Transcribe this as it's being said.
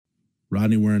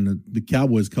Rodney wearing the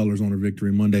Cowboys colors on her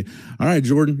victory Monday. All right,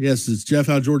 Jordan. Yes, it's Jeff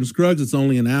Howe, Jordan Scruggs. It's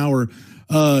only an hour.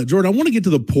 Jordan, I want to get to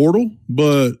the portal,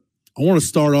 but I want to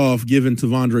start off giving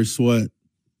T'Vondre Sweat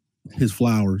his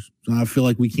flowers. I feel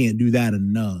like we can't do that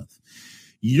enough.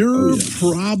 You're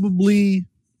probably,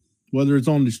 whether it's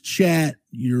on this chat,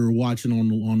 you're watching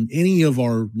on any of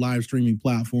our live streaming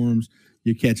platforms,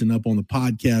 you're catching up on the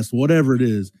podcast, whatever it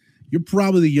is, you're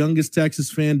probably the youngest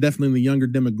Texas fan, definitely in the younger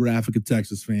demographic of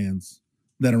Texas fans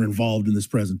that are involved in this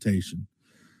presentation.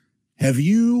 Have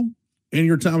you, in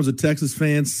your time as a Texas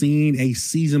fan, seen a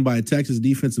season by a Texas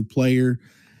defensive player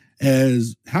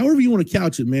as, however you want to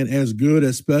couch it, man, as good,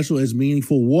 as special, as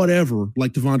meaningful, whatever,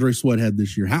 like T'Vondre Sweat had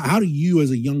this year? How do you, as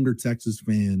a younger Texas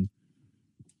fan,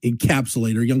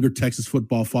 encapsulate, or younger Texas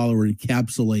football follower,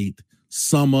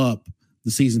 sum up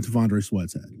the season T'Vondre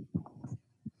Sweat's had?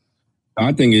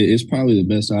 I think it's probably the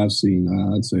best I've seen.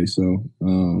 I'd say so.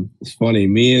 It's funny.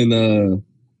 Me and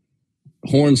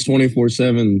Horns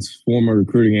 24/7's former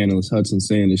recruiting analyst Hudson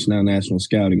Sandish, now national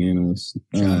scouting analyst,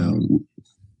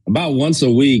 about once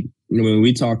a week, I mean,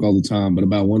 we talk all the time, but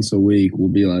about once a week, we'll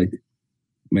be like,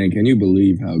 man, can you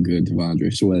believe how good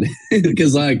T'Vondre Sweat is?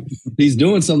 Because, like, he's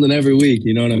doing something every week,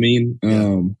 you know what I mean?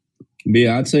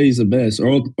 Yeah, I'd say he's the best.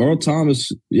 Earl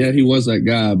Thomas, yeah, he was that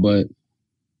guy,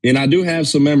 and I do have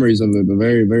some memories of it, but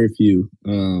very, very few.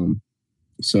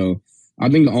 So I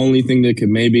think the only thing that could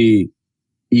maybe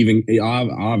even,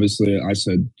 obviously, I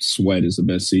said Sweat is the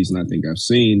best season I think I've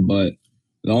seen, but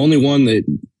the only one that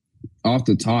off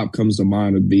the top comes to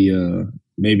mind would be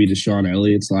maybe Deshaun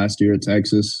Elliott's last year at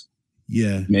Texas.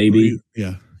 Yeah, maybe.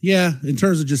 Yeah. In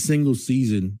terms of just single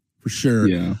season, for sure.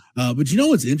 Yeah. But you know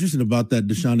what's interesting about that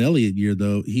Deshaun Elliott year,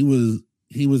 though?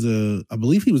 I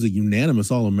believe he was a unanimous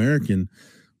All-American.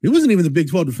 He wasn't even the Big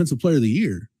 12 Defensive Player of the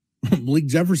Year. Malik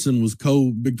Jefferson was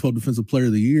co-Big 12 Defensive Player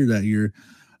of the Year that year.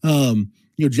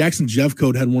 Jackson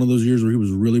Jeffcoat had one of those years where he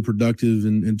was really productive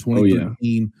in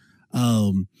 2013.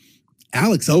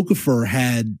 Alex Okafor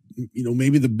had,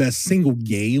 maybe the best single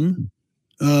game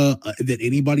that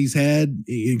anybody's had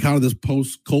in kind of this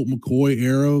post-Colt McCoy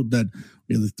era, that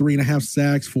the 3.5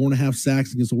 sacks, 4.5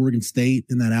 sacks against Oregon State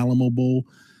in that Alamo Bowl.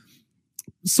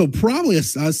 So probably I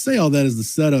say all that as the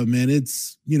setup, man.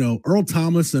 It's, Earl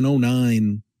Thomas in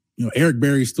 2009, Eric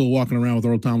Berry's still walking around with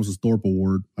Earl Thomas's Thorpe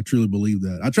Award. I truly believe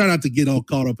that. I try not to get all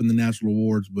caught up in the national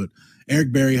awards, but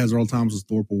Eric Berry has Earl Thomas's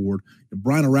Thorpe Award.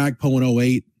 Brian Orakpo in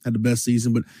 2008 had the best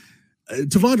season, but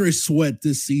T'Vondre Sweat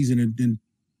this season in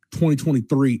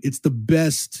 2023, it's the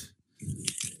best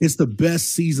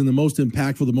season, the most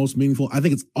impactful, the most meaningful. I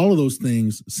think it's all of those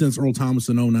things since Earl Thomas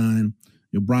in 2009,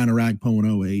 Brian Orakpo in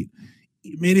 2008.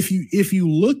 Man, if you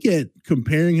look at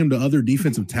comparing him to other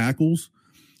defensive tackles,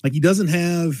 like, he doesn't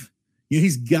have,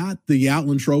 he's got the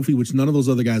Outland Trophy, which none of those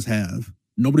other guys have.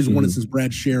 Nobody's won it since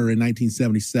Brad Scherer in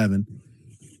 1977.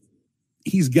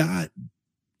 He's got,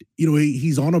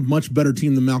 he's on a much better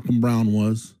team than Malcolm Brown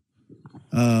was.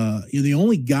 The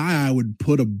only guy I would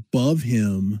put above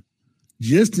him,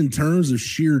 just in terms of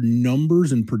sheer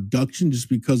numbers and production, just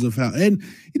because of how, and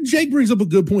Jake brings up a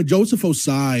good point. Joseph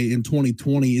Osai in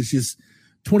 2020,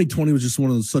 2020 was just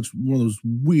one of those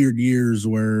weird years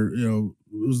where,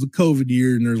 it was the COVID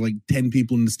year and there's like 10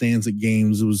 people in the stands at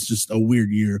games. It was just a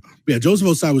weird year. But yeah, Joseph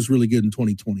Osai was really good in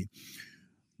 2020.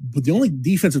 But the only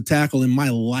defensive tackle in my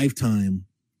lifetime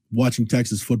watching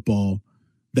Texas football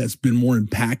that's been more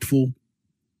impactful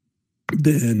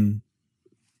than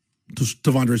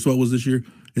T'Vondre Sweat was this year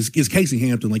is Casey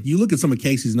Hampton. Like, you look at some of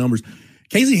Casey's numbers.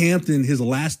 Casey Hampton, his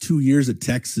last 2 years at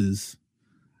Texas,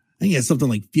 I think he had something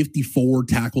like 54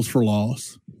 tackles for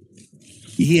loss.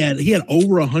 He had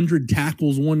over 100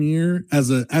 tackles one year as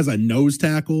a nose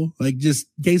tackle. Like, just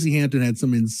Casey Hampton had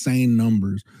some insane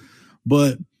numbers.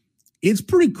 But it's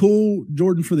pretty cool,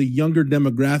 Jordan, for the younger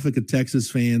demographic of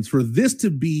Texas fans, for this to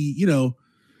be, the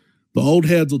old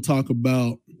heads will talk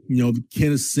about,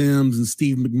 Kenneth Sims and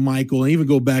Steve McMichael, and even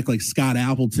go back like Scott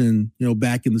Appleton,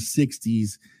 back in the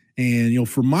 60s. And,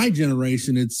 for my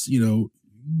generation, it's,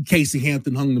 Casey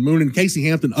Hampton hung the moon. And Casey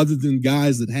Hampton, other than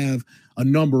guys that have a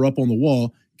number up on the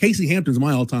wall, Casey Hampton's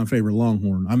my all-time favorite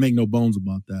Longhorn. I make no bones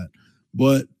about that.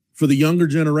 But for the younger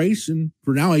generation,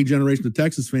 for now a generation of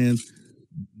Texas fans,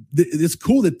 it's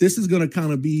cool that this is going to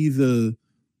kind of be the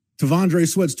T'Vondre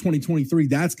Sweat's 2023.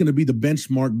 That's going to be the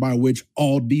benchmark by which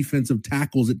all defensive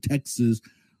tackles at Texas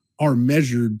are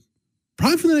measured,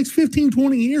 probably for the next 15,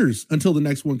 20 years until the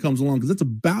next one comes along, because that's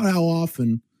about how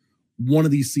often one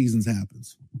of these seasons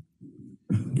happens.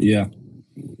 Yeah.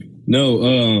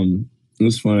 No,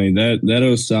 it's funny. That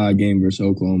Osai game versus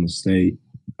Oklahoma State,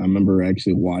 I remember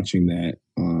actually watching that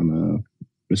on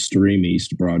the Stream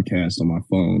East broadcast on my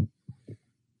phone.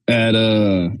 At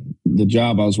the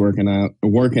job I was working at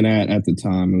the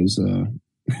time, it was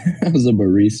I was a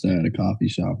barista at a coffee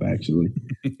shop. Actually,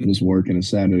 I was working a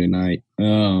Saturday night.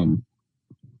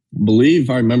 Believe if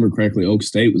I remember correctly, Oak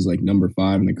State was like number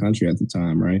 5 in the country at the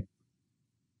time, right?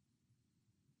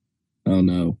 Oh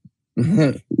no,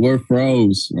 we're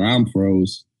froze. Or I'm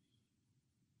froze.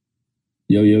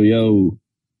 Yo yo yo.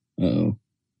 Uh-oh.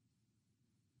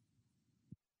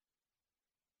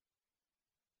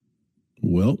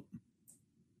 Well,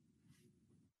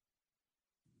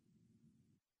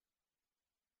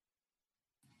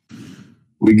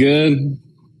 we good?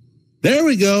 there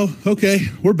we go. Okay,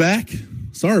 we're back.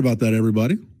 Sorry about that,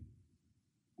 everybody.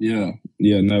 Yeah.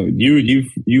 No,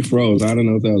 you froze. I don't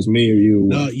know if that was me or you.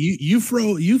 No, you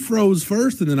froze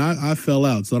first, and then I fell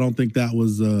out. So I don't think that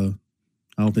was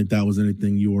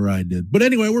anything you or I did. But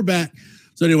anyway, we're back.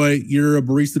 So anyway, you're a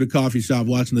barista at a coffee shop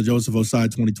watching the Joseph Ossai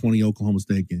 2020 Oklahoma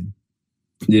State game.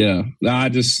 Yeah, I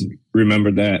just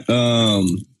remembered that.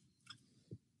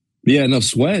 Yeah, no,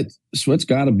 Sweat's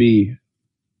got to be.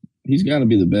 He's got to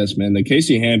be the best, man. The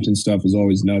Casey Hampton stuff is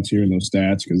always nuts hearing those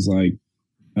stats because, like,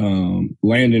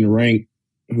 Landon Rink,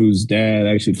 whose dad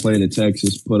actually played at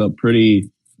Texas, put up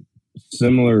pretty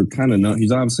similar kind of.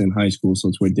 He's obviously in high school, so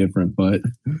it's way different. But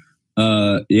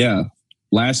yeah,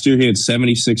 last year he had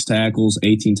 76 tackles,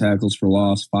 18 tackles for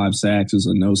loss, 5 sacks as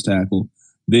a nose tackle.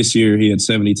 This year he had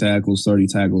 70 tackles, 30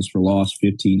 tackles for loss,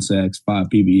 15 sacks, 5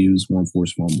 PBUs, 1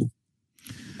 forced fumble.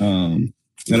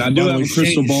 And I do have a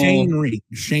crystal ball.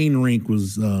 Shane Rink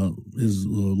was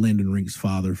Landon Rink's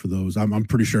father. For those, I'm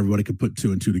pretty sure everybody could put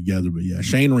 2 and 2 together. But yeah,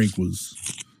 Shane Rink was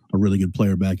a really good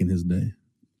player back in his day.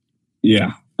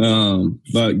 Yeah,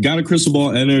 but got a crystal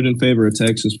ball entered in favor of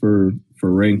Texas for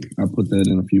Rink. I put that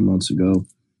in a few months ago.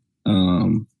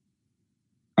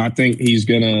 I think he's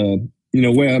gonna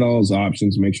weigh out all his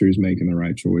options, make sure he's making the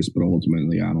right choice. But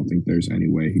ultimately, I don't think there's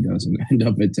any way he doesn't end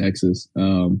up at Texas.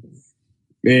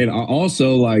 And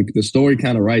also, like, the story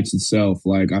kind of writes itself.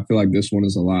 Like, I feel like this one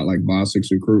is a lot like Bostic's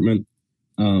recruitment,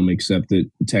 except that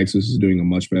Texas is doing a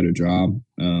much better job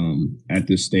at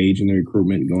this stage in the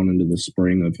recruitment going into the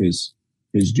spring of his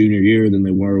junior year than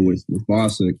they were with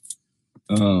Bostic.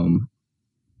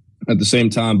 At the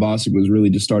same time, Bostic was really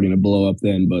just starting to blow up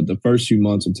then. But the first few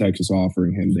months of Texas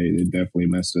offering him, they definitely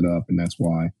messed it up. And that's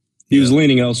why he was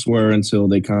leaning elsewhere until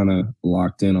they kind of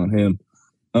locked in on him.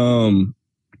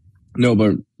 No,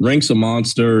 but Rink's a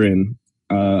monster, and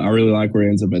I really like where he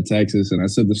ends up at Texas. And I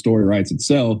said the story writes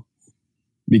itself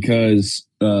because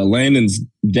Landon's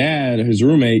dad, his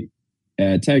roommate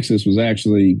at Texas, was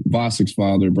actually Bostic's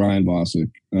father, Brian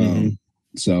Bostic.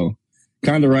 So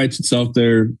kind of writes itself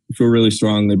there. Feel really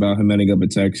strongly about him ending up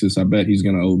at Texas. I bet he's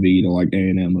going to OV to like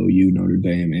A&M, OU, Notre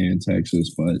Dame, and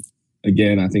Texas. But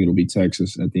again, I think it'll be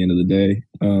Texas at the end of the day.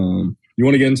 You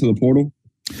want to get into the portal?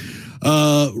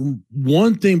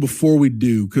 One thing before we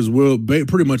do, because we'll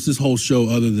pretty much this whole show,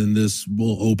 other than this,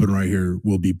 will open right here,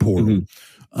 will be portal.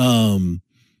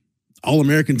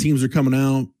 All-American teams are coming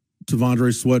out.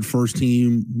 T'Vondre Sweat, first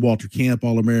team. Walter Camp,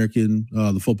 All-American.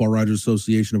 The Football Writers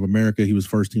Association of America, he was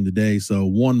first team today. So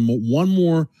one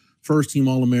more first team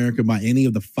All-America by any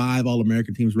of the 5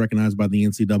 All-American teams recognized by the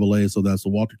NCAA. So that's the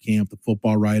Walter Camp, the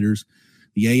Football Writers,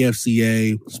 the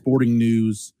AFCA, Sporting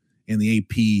News, and the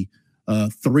AP.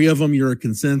 3 of them you're a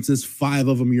consensus, 5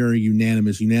 of them you're a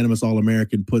unanimous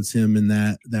All-American, puts him in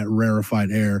that rarefied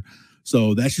air.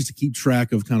 So that's just to keep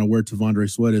track of kind of where T'Vondre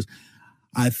Sweat is.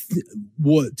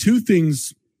 2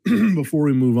 things before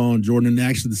we move on, Jordan, and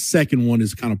actually the second one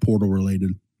is kind of portal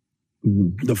related.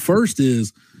 The first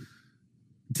is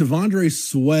T'Vondre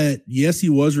Sweat. Yes, he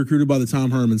was recruited by the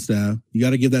Tom Herman staff. You got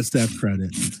to give that staff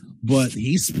credit, but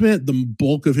he spent the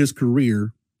bulk of his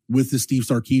career with the Steve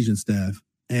Sarkisian staff.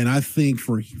 And I think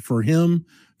for him,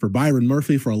 for Byron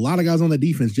Murphy, for a lot of guys on that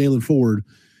defense, Jalen Ford,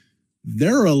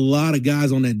 there are a lot of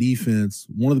guys on that defense,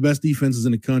 one of the best defenses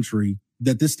in the country,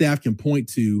 that this staff can point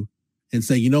to and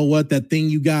say, you know what, that thing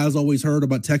you guys always heard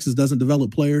about Texas doesn't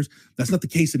develop players, that's not the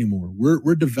case anymore.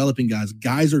 We're developing guys.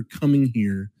 Guys are coming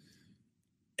here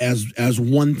as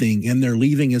one thing, and they're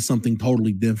leaving as something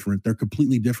totally different. They're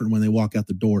completely different when they walk out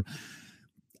the door.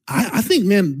 I think,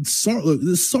 man,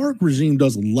 the Sark regime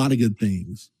does a lot of good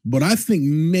things, but I think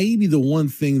maybe the one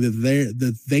thing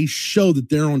that they show that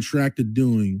they're on track to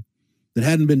doing that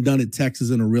hadn't been done at Texas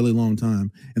in a really long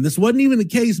time, and this wasn't even the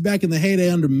case back in the heyday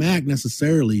under Mac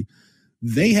necessarily,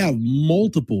 they have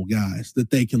multiple guys that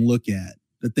they can look at,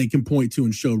 that they can point to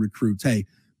and show recruits, hey,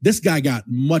 this guy got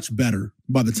much better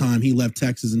by the time he left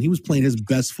Texas, and he was playing his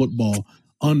best football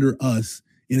under us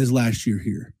in his last year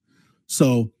here.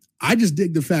 So I just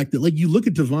dig the fact that, like, you look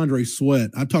at Devondre Sweat.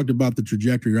 I talked about the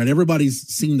trajectory, right? Everybody's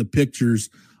seen the pictures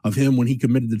of him when he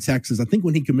committed to Texas. I think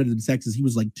when he committed to Texas, he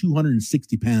was like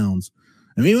 260 pounds.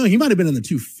 I mean, he might have been in the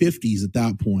 250s at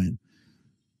that point.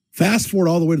 Fast forward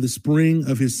all the way to the spring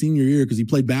of his senior year, because he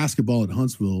played basketball at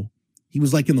Huntsville. He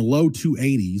was like in the low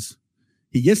 280s.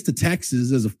 He gets to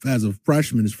Texas as a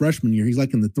freshman, his freshman year. He's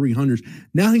like in the 300s.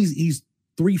 Now he's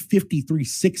 350,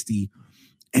 360.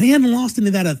 And he hadn't lost any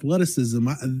of that athleticism.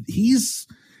 He's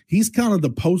kind of the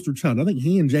poster child. I think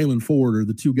he and Jalen Ford are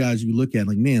the two guys you look at.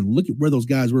 Like, man, look at where those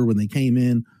guys were when they came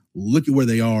in. Look at where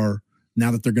they are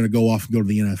now that they're going to go off and go to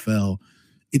the NFL.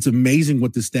 It's amazing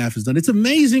what this staff has done. It's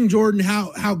amazing, Jordan,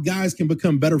 how guys can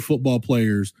become better football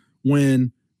players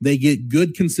when they get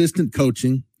good, consistent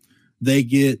coaching. They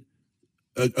get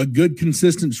a good,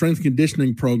 consistent strength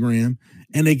conditioning program,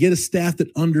 and they get a staff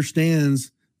that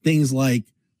understands things like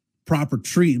proper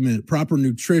treatment, proper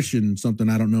nutrition, something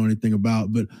I don't know anything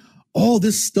about, but all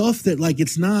this stuff that, like,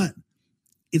 it's not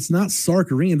Sark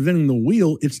reinventing the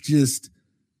wheel. It's just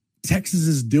Texas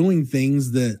is doing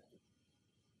things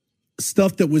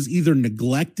stuff that was either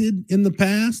neglected in the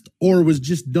past or was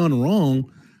just done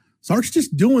wrong. Sark's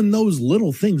just doing those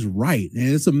little things right.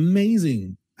 And it's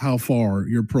amazing how far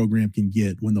your program can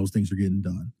get when those things are getting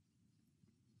done.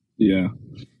 Yeah.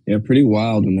 Yeah. Pretty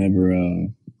wild whenever,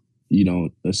 you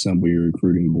don't assemble your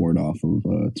recruiting board off of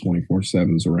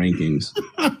 24/7's rankings.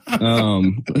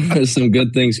 Some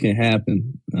good things can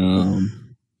happen.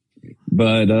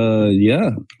 But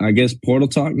yeah, I guess portal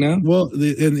talk now. Well,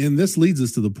 and this leads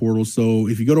us to the portal. So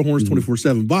if you go to Horns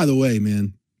 24/7, by the way,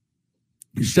 man,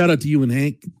 shout out to you and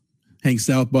Hank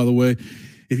South, by the way.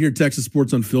 If you're a Texas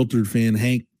Sports Unfiltered fan,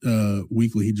 Hank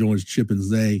weekly, he joins Chip and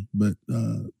Zay, but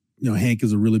Hank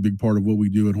is a really big part of what we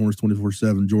do at Horns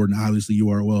 24/7. Jordan, obviously you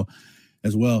are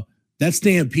as well. That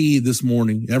Stampede this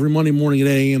morning, every Monday morning at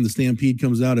 8 a.m., the Stampede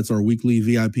comes out. It's our weekly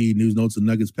VIP news, notes, and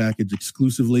nuggets package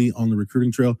exclusively on the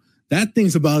recruiting trail. That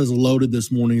thing's about as loaded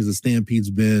this morning as the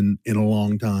Stampede's been in a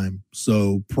long time.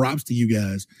 So props to you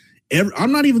guys.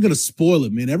 I'm not even going to spoil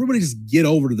it, man. Everybody just get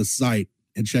over to the site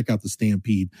and check out the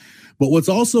Stampede. But what's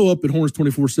also up at Horns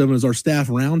 24/7 is our staff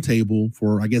roundtable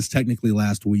for, I guess, technically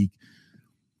last week.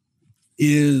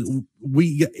 Is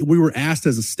we were asked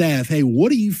as a staff, hey,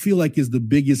 what do you feel like is the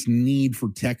biggest need for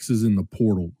Texas in the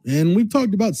portal? And we've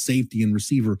talked about safety and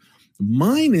receiver.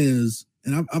 Mine is,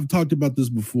 and I've talked about this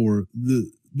before,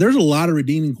 there's a lot of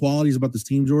redeeming qualities about this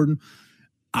team, Jordan.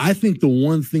 I think the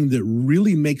one thing that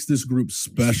really makes this group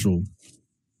special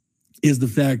is the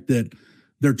fact that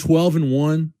they're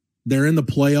 12-1. They're in the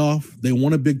playoff. They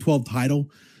won a Big 12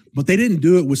 title, but they didn't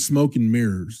do it with smoke and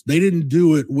mirrors. They didn't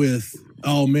do it with,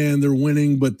 oh man, they're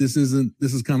winning, but this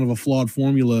is kind of a flawed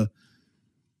formula.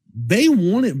 They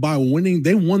won it by winning.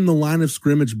 They won the line of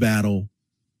scrimmage battle.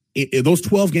 In those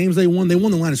 12 games they won the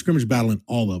line of scrimmage battle in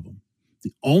all of them.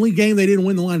 The only game they didn't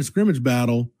win the line of scrimmage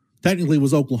battle technically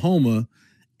was Oklahoma.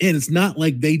 And it's not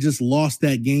like they just lost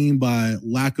that game by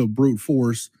lack of brute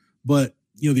force, but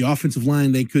the offensive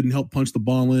line, they couldn't help punch the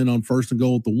ball in on 1st and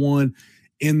goal at the 1.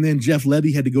 And then Jeff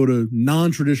Lebby had to go to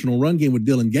non-traditional run game with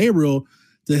Dylan Gabriel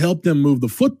to help them move the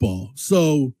football.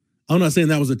 So I'm not saying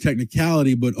that was a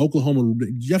technicality, but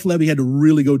Jeff Lebby had to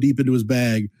really go deep into his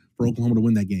bag for Oklahoma to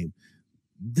win that game.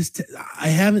 I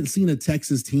haven't seen a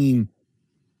Texas team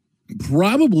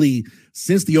probably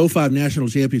since the 2005 national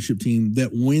championship team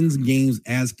that wins games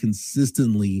as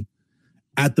consistently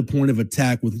at the point of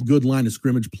attack with good line of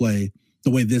scrimmage play the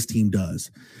way this team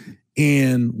does.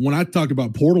 And when I talked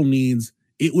about portal needs,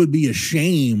 it would be a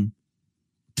shame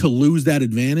to lose that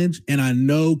advantage. And I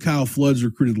know Kyle Flood's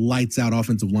recruited lights out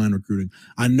offensive line recruiting.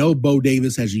 I know Bo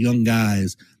Davis has young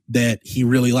guys that he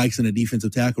really likes in a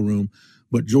defensive tackle room.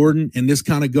 But Jordan, and this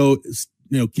kind of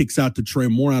kicks out to Trey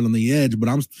Moore out on the edge, but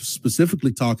I'm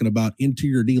specifically talking about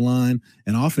interior D-line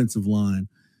and offensive line.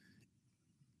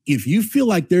 If you feel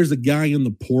like there's a guy in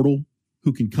the portal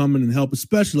who can come in and help,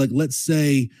 especially like, let's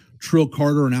say Trill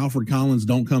Carter and Alfred Collins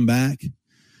don't come back.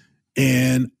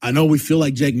 And I know we feel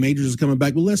like Jake Majors is coming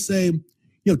back, but let's say,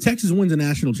 Texas wins a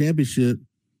national championship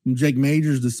and Jake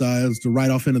Majors decides to ride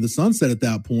off into the sunset at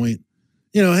that point.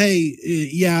 Hey,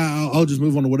 yeah, I'll just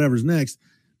move on to whatever's next.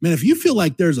 Man, if you feel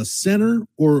like there's a center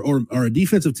or a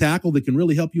defensive tackle that can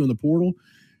really help you in the portal,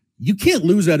 you can't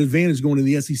lose that advantage going to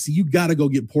the SEC. You got to go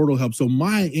get portal help. So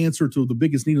my answer to the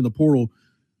biggest need in the portal,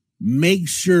 make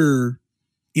sure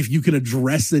if you can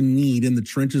address a need in the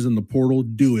trenches in the portal,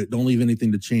 do it. Don't leave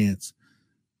anything to chance.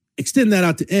 Extend that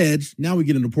out to edge. Now we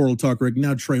get into portal talk right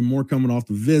now. Trey Moore coming off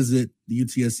the visit, the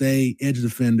UTSA edge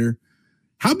defender.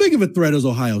 How big of a threat is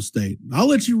Ohio State? I'll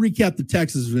let you recap the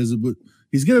Texas visit, but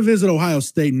He's going to visit Ohio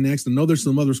State next. I know there's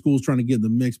some other schools trying to get in the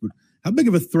mix, but how big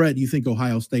of a threat do you think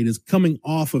Ohio State is coming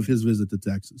off of his visit to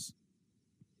Texas?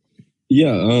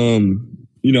 Yeah,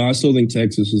 I still think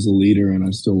Texas is a leader, and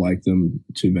I still like them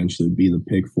to eventually be the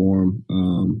pick for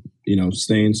him.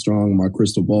 Staying strong, my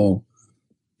crystal ball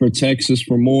for Texas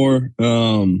for more.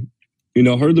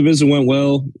 Heard the visit went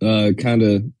well.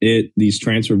 These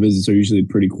transfer visits are usually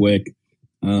pretty quick.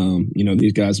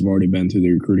 These guys have already been through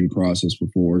the recruiting process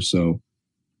before, so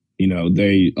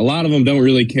a lot of them don't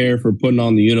really care for putting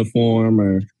on the uniform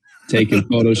or taking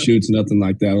photo shoots, nothing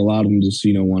like that. A lot of them just,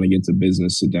 want to get to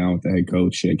business, sit down with the head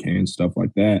coach, shake hands, stuff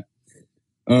like that.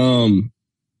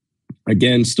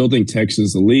 Again, still think Texas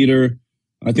is the leader.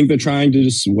 I think they're trying to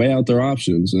just weigh out their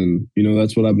options. And,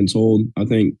 that's what I've been told. I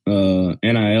think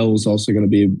NIL is also going to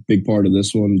be a big part of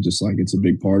this one, just like it's a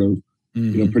big part of,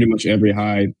 pretty much every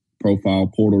high profile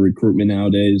portal recruitment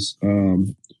nowadays.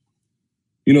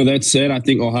 That said, I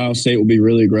think Ohio State will be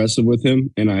really aggressive with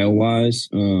him NIL wise.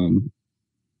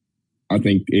 I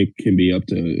think it can be up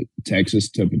to Texas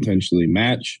to potentially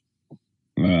match.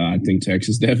 I think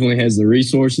Texas definitely has the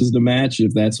resources to match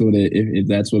if that's what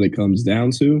it comes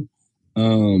down to.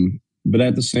 But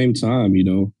at the same time,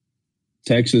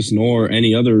 Texas nor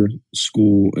any other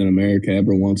school in America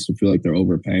ever wants to feel like they're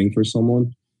overpaying for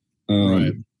someone.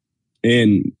 Right.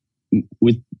 And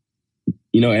with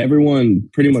everyone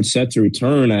pretty much set to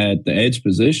return at the edge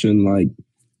position, I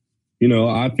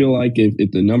feel like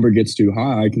if the number gets too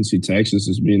high, I can see Texas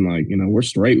as being like, we're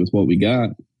straight with what we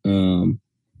got.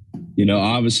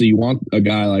 Obviously you want a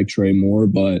guy like Trey Moore,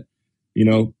 but,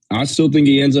 I still think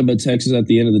he ends up at Texas at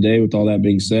the end of the day. With all that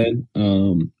being said,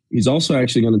 he's also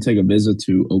actually going to take a visit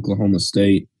to Oklahoma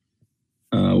State,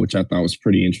 which I thought was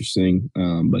pretty interesting.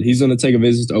 But he's going to take a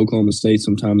visit to Oklahoma State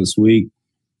sometime this week.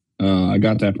 I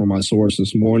got that from my source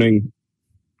this morning,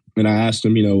 and I asked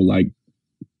him,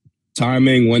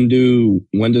 timing. When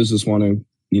does this want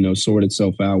to, sort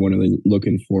itself out? When are they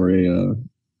looking for a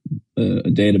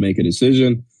day to make a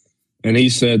decision? And he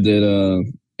said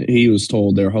that he was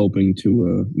told they're hoping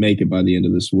to make it by the end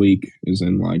of this week, is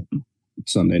in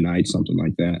Sunday night, something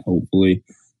like that, hopefully.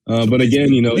 So but again,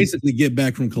 basically get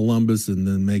back from Columbus and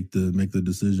then make the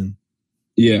decision.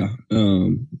 Yeah.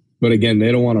 But again,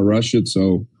 they don't want to rush it.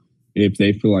 So if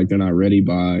they feel like they're not ready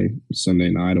by Sunday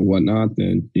night or whatnot,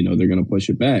 then, they're going to push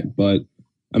it back. But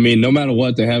I mean, no matter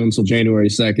what, they have until January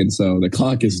 2nd. So the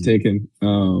clock is ticking.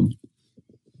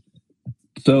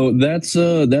 So that's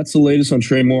the latest on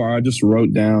Trey Moore. I just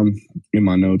wrote down in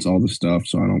my notes all the stuff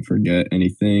so I don't forget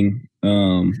anything.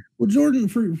 Well, Jordan,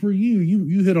 for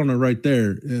you hit on it right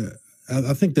there.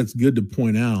 I think that's good to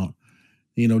point out.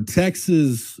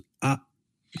 Texas, I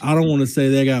don't want to say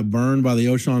they got burned by the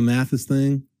O'Shawn Mathis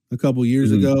thing a couple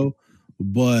years ago,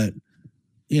 but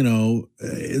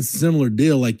it's a similar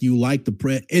deal. Like you like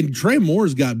and Trey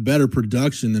Moore's got better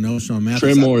production than O'Shawn Mathis.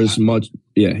 Trey Moore is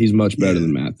he's much better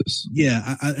than Mathis.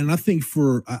 Yeah, I think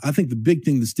the big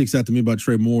thing that sticks out to me about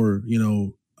Trey Moore,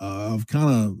 I've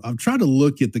tried to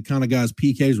look at the kind of guys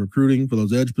PK's recruiting for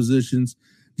those edge positions,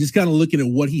 just kind of looking at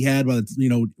what he had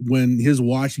when his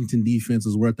Washington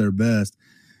defenses were at their best.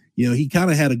 He kind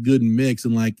of had a good mix,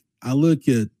 and I look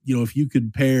at if you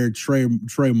could pair Trey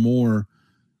Moore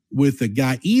with a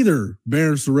guy, either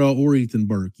Barron Sorrell or Ethan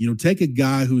Burke, take a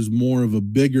guy who's more of a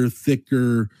bigger,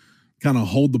 thicker, kind of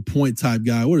hold the point type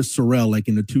guy. What is Sorrell,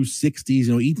 in the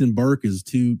 260s? Ethan Burke is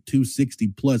 260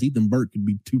 plus. Ethan Burke could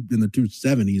be in the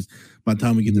 270s by the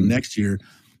time we get to next year.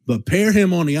 But pair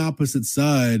him on the opposite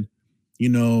side,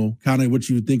 kind of what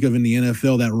you would think of in the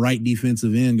NFL, that right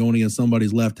defensive end going against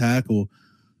somebody's left tackle.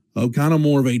 Kind of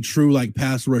more of a true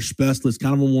pass rush specialist,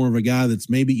 kind of more of a guy that's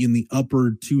maybe in the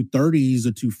upper 230s,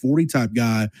 a 240 type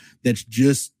guy. That's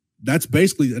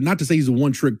basically, not to say he's a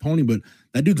one trick pony, but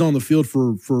that dude's on the field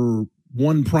for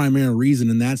one primary reason,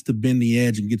 and that's to bend the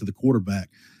edge and get to the quarterback.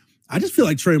 I just feel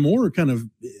like Trey Moore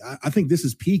I think this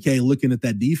is PK looking at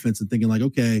that defense and thinking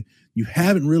okay, you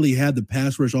haven't really had the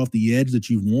pass rush off the edge that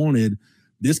you've wanted.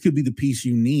 This could be the piece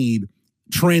you need.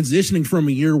 Transitioning from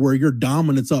a year where your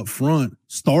dominance up front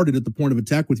started at the point of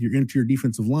attack with your interior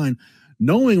defensive line,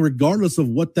 knowing regardless of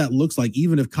what that looks like,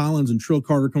 even if Collins and Trill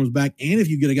Carter comes back, and if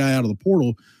you get a guy out of the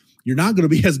portal, you're not going to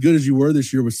be as good as you were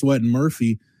this year with Sweat and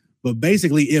Murphy. But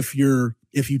basically, if you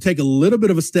take a little bit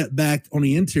of a step back on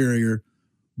the interior,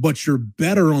 but you're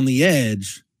better on the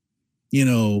edge,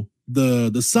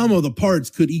 the sum of the parts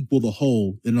could equal the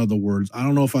whole. In other words, I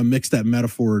don't know if I mixed that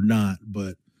metaphor or not,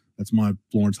 but that's my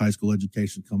Florence High School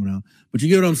education coming out. But you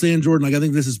get what I'm saying, Jordan? I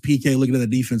think this is PK looking at the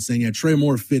defense saying, Trey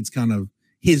Moore fits kind of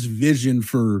his vision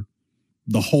for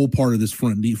the whole part of this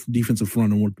defensive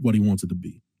front and what he wants it to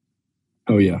be.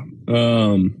 Oh yeah.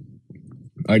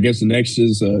 I guess the next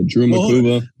is Drew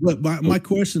Makuba. But my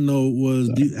question though was,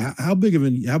 how big of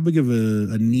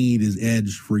a need is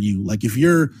edge for you? Like if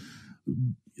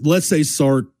let's say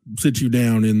Sark sits you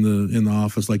down in the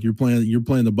office, like you're playing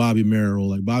the Bobby Merrill,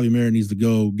 like Bobby Merrill needs to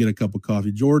go get a cup of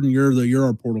coffee. Jordan, you're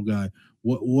our portal guy.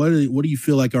 What do you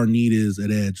feel like our need is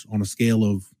at edge on a scale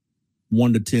of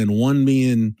 1 to 10? 1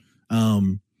 being,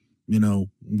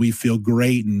 we feel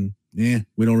great and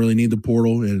we don't really need the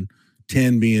portal, and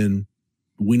 10 being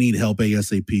we need help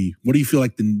ASAP. What do you feel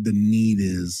like the need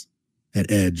is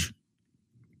at edge?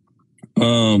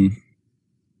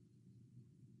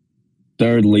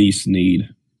 Third least need,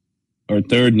 or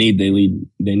third need they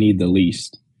need the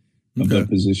least of the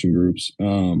position groups.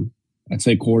 I'd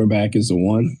say quarterback is the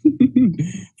one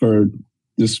for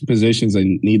just positions they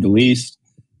need the least.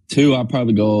 2, I'll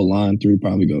probably go line. 3,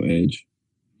 probably go edge.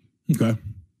 Okay.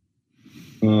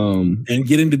 And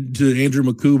getting to Andrew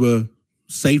Makuba,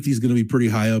 safety is going to be pretty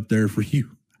high up there for you,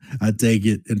 I take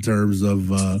it, in terms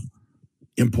of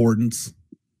importance.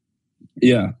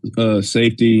 Yeah,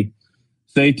 safety,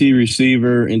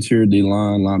 receiver, interior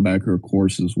D-line, linebacker, of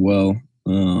course, as well.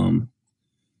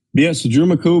 So Drew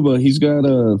Makuba, he's got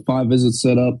 5 visits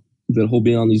set up that he'll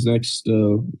be on these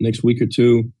next week or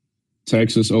 2.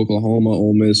 Texas, Oklahoma,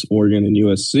 Ole Miss, Oregon, and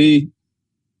USC.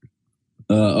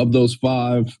 Of those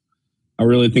 5, I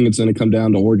really think it's going to come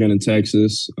down to Oregon and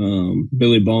Texas.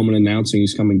 Billy Bowman announcing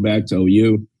he's coming back to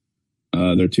OU.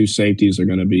 Their 2 safeties are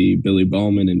going to be Billy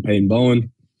Bowman and Peyton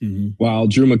Bowen. Mm-hmm. While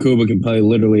Drew Makuba can play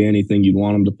literally anything you'd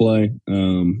want him to play,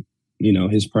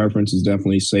 his preference is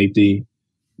definitely safety.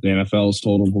 The NFL's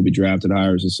told him he'll be drafted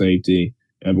higher as a safety.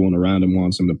 Everyone around him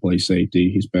wants him to play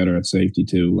safety. He's better at safety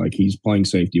too. Like, he's playing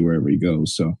safety wherever he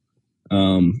goes. So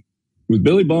with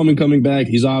Billy Bowman coming back,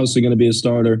 he's obviously going to be a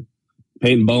starter.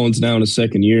 Peyton Bowen's now in his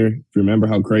 2nd year. If you remember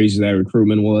how crazy that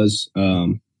recruitment was, a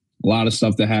lot of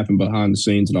stuff that happened behind the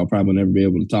scenes that I'll probably never be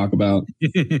able to talk about.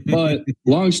 But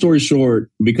long story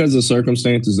short, because of the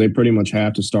circumstances, they pretty much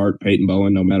have to start Peyton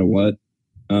Bowen no matter what.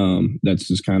 That's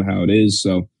just kind of how it is.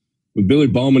 So with Billy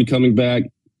Bowman coming back,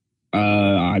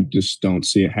 I just don't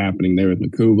see it happening there with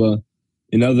Makuba.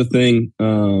 Another thing,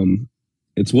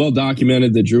 it's well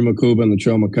documented that Drew Makuba and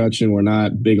Latrell McCutcheon were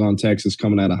not big on Texas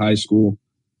coming out of high school.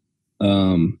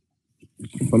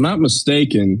 If I'm not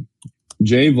mistaken,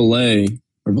 Jay Valai,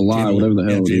 or Valai, whatever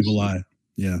the hell it is. Valai.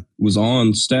 Yeah. Was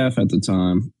on staff at the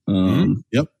time.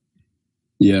 Yep.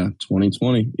 Yeah,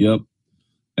 2020. Yep.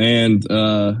 And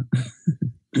I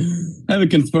haven't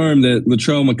confirmed that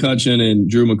Latrell McCutcheon and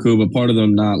Drew Makuba, part of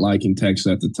them not liking Texas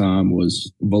at the time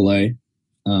was Valai.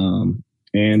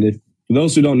 And for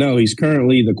those who don't know, he's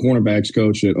currently the cornerbacks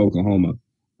coach at Oklahoma.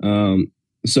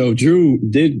 So Drew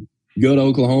did go to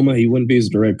Oklahoma. He wouldn't be his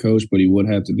direct coach, but he would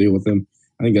have to deal with him.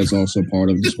 I think that's also part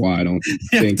of just why I don't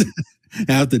think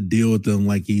have to deal with him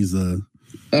like he's he's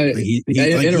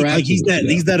that yeah.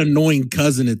 He's that annoying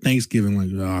cousin at Thanksgiving. Like,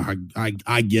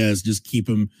 I guess just keep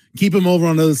him over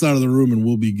on the other side of the room and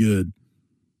we'll be good.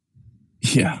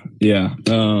 Yeah. By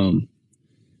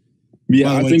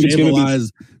the way,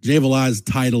 Jay Valai's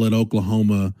title at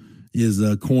Oklahoma is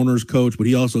corners coach, but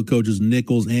he also coaches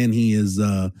nickels and he is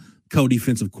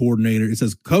co-defensive coordinator. It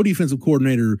says co-defensive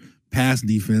coordinator pass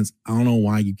defense. I don't know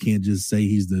why you can't just say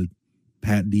he's the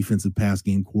defensive pass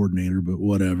game coordinator, but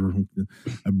whatever.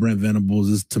 Brent Venables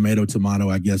is tomato,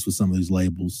 I guess, with some of these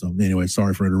labels. So anyway,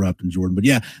 sorry for interrupting, Jordan. But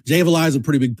yeah, Jay Valai is a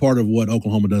pretty big part of what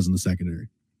Oklahoma does in the secondary.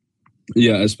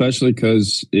 Yeah, especially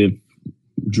because if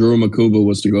Drew Makuba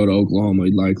was to go to Oklahoma,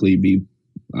 he'd likely be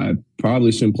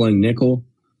probably should playing nickel.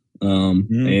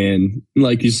 And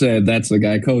like you said, that's the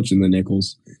guy coaching the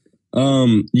nickels.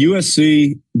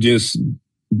 USC just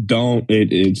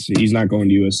he's not going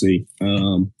to USC.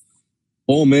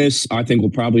 Ole Miss, I think, will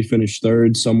probably finish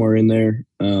 3rd, somewhere in there.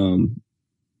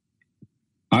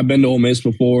 I've been to Ole Miss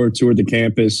before, toured the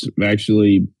campus. I've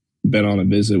actually been on a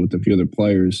visit with a few other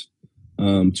players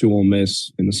to Ole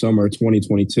Miss in the summer of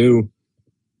 2022.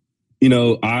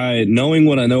 Knowing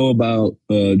what I know about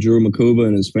Drew Makuba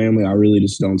and his family, I really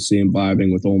just don't see him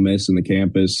vibing with Ole Miss in the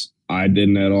campus. I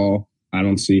didn't at all. I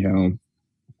don't see how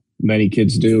many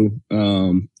kids do.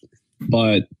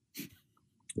 But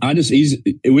he's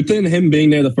within him being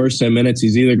there the first 10 minutes,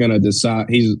 he's either going to decide,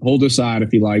 he'll decide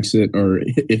if he likes it or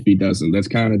if he doesn't. That's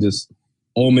kind of just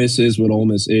Ole Miss is what Ole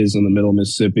Miss is in the middle of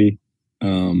Mississippi.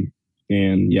 And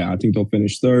yeah, I think they'll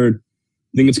finish 3rd.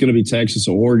 I think it's going to be Texas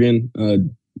or Oregon.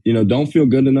 Don't feel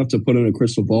good enough to put in a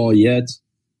crystal ball yet.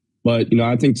 But,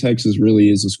 I think Texas really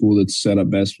is a school that's set up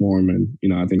best for him. And,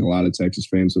 I think a lot of Texas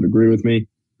fans would agree with me.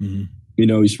 Mm-hmm.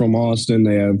 He's from Austin.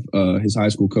 They have his high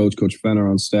school coach, Coach Fenner,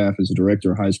 on staff as a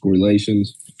director of high school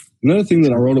relations. Another thing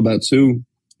that I wrote about, too,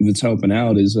 that's helping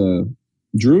out is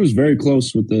Drew is very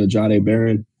close with Jahdae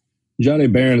Barron.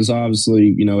 Jahdae Barron is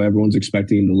obviously, everyone's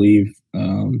expecting him to leave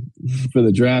for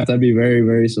the draft. I'd be very,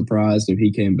 very surprised if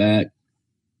he came back.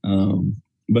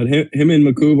 But him and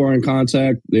Makuba are in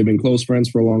contact. They've been close friends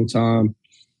for a long time,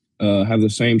 have the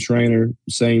same trainer,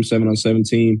 same 7-on-7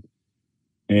 team.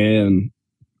 And,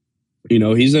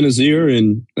 he's in his ear.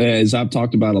 And as I've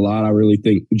talked about a lot, I really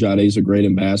think Jahdae's a great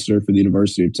ambassador for the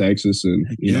University of Texas. And,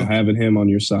 having him on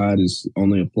your side is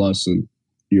only a plus in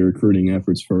your recruiting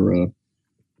efforts for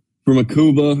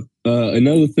Makuba.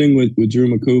 Another thing with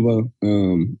Drew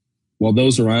Makuba, while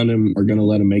those around him are going to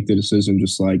let him make the decision,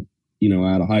 just like,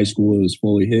 out of high school, it was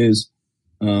fully his.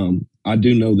 I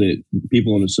do know that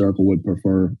people in the circle would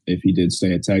prefer if he did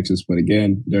stay at Texas, but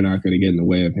again, they're not going to get in the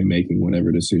way of him making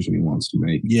whatever decision he wants to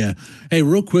make. Yeah. Hey,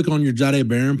 real quick on your Jahdae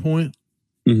Barron point,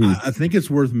 I think it's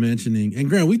worth mentioning. And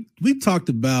Grant, we talked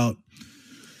about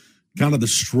kind of the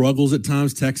struggles at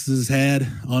times Texas has had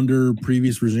under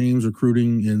previous regimes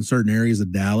recruiting in certain areas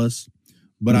of Dallas.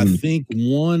 But I think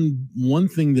one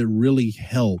thing that really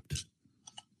helped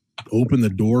open the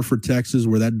door for Texas,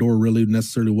 where that door really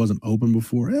necessarily wasn't open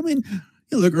before. I mean,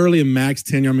 look, early in Mac's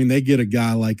tenure, they get a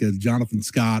guy like a Jonathan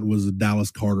Scott was a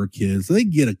Dallas Carter kid. So they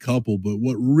get a couple. But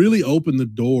what really opened the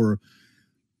door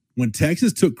when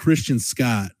Texas took Christian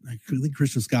Scott, I think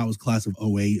Christian Scott was class of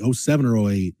 07 or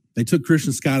 08. They took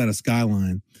Christian Scott out of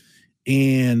Skyline.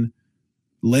 And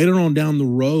later on down the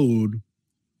road,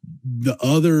 the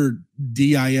other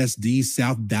DISD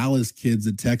South Dallas kids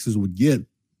that Texas would get,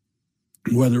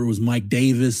 whether it was Mike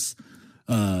Davis,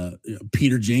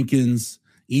 Peter Jenkins,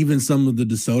 even some of the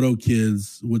DeSoto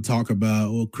kids would talk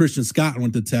about, well, Christian Scott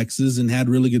went to Texas and had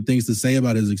really good things to say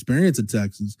about his experience at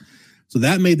Texas. So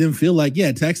that made them feel like,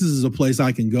 yeah, Texas is a place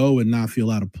I can go and not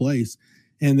feel out of place.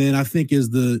 And then I think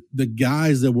as the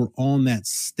guys that were on that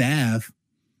staff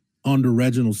under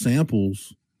Reginald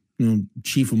Samples,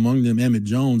 chief among them, Emmett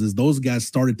Jones, as those guys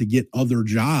started to get other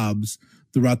jobs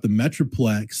throughout the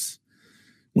Metroplex,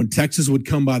 when Texas would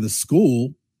come by the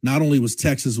school, not only was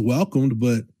Texas welcomed,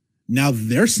 but now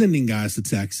they're sending guys to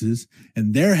Texas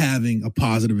and they're having a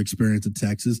positive experience at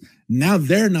Texas. Now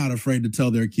they're not afraid to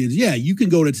tell their kids, yeah, you can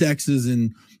go to Texas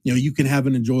and, you can have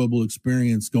an enjoyable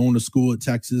experience going to school at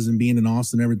Texas and being in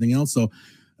Austin and everything else. So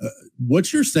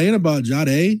what you're saying about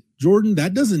Jahdae, Jordan,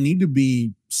 that doesn't need to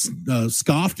be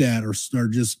scoffed at or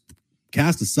just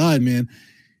cast aside, man.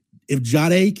 If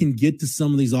Jahdae can get to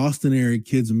some of these Austin area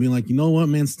kids and be like, you know what,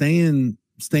 man, staying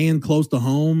close to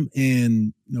home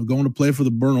and going to play for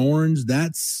the Burnt Orange,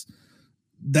 that's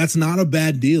not a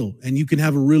bad deal. And you can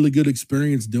have a really good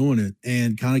experience doing it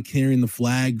and kind of carrying the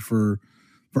flag for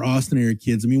Austin area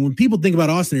kids. When people think about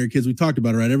Austin area kids, we talked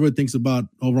about it, right? Everybody thinks about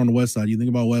over on the west side. You think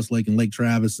about Westlake and Lake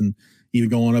Travis and even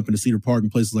going up into Cedar Park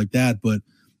and places like that. But,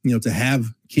 to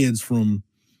have kids from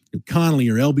Connally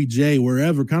or LBJ,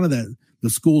 wherever, kind of that the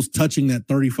schools touching that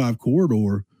 35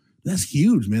 corridor, that's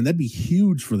huge, man. That'd be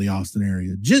huge for the Austin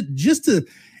area. Just to,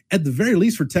 at the very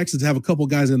least, for Texas to have a couple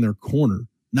guys in their corner,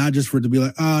 not just for it to be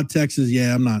like, Texas,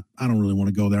 yeah, I don't really want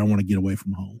to go there. I want to get away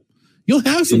from home. You'll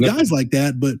have some guys like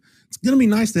that, but it's going to be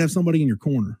nice to have somebody in your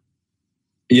corner.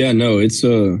 Yeah, no, it's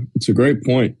a great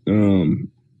point.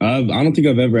 I don't think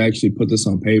I've ever actually put this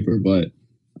on paper, but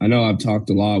I know I've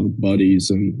talked a lot with buddies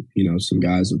and, some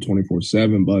guys at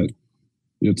 24/7, but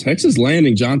Texas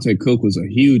landing Johntay Cook was a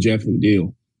huge effing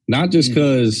deal. Not just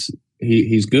because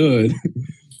he's good,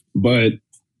 but,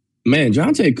 man,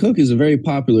 Johntay Cook is a very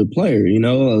popular player.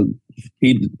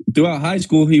 He throughout high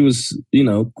school, he was,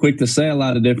 quick to say a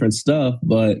lot of different stuff,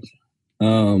 but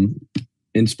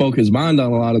and spoke his mind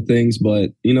on a lot of things. But,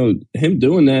 him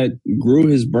doing that grew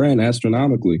his brand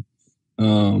astronomically.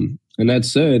 And that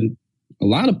said, a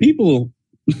lot of people,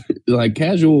 like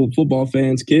casual football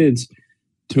fans, kids,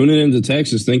 tuning into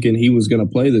Texas thinking he was going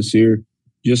to play this year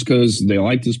just because they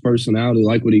liked his personality,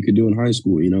 like what he could do in high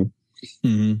school,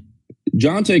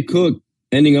 Johntay Cook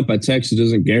ending up at Texas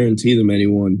doesn't guarantee them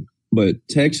anyone, but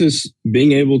Texas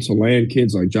being able to land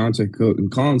kids like Johntay Cook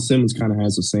and Colin Simmons kind of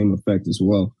has the same effect as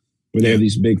well, where they have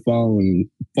these big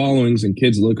followings and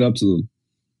kids look up to them.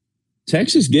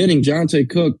 Texas getting Johntay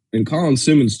Cook and Colin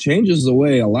Simmons changes the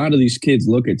way a lot of these kids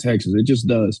look at Texas. It just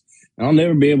does. And I'll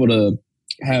never be able to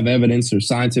have evidence or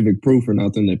scientific proof or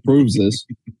nothing that proves this.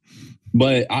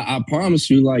 But I promise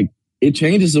you, it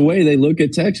changes the way they look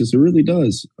at Texas. It really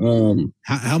does.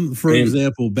 For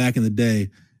example, back in the day,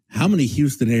 how many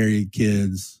Houston area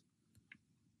kids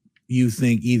you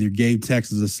think either gave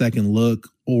Texas a second look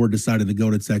or decided to go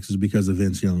to Texas because of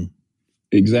Vince Young?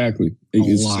 Exactly.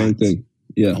 It's the same thing.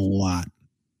 Yeah. A lot.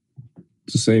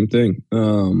 It's the same thing.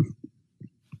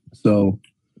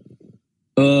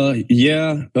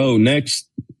 Yeah. Oh, next,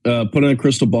 put in a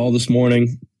crystal ball this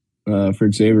morning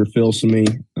for Xavier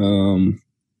Filsaime.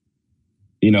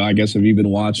 I guess if you've been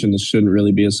watching, this shouldn't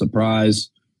really be a surprise.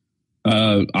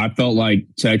 I felt like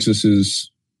Texas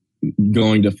is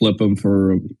going to flip him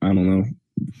for, I don't know,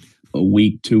 a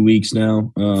week, 2 weeks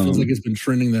now. Feels like it's been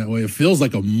trending that way. It feels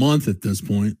like a month at this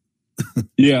point.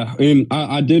 Yeah. And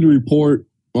I did report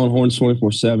on Horns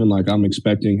 24/7, like I'm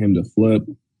expecting him to flip,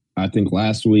 I think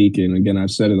last week. And again,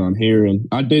 I've said it on here. And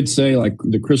I did say like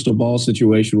the crystal ball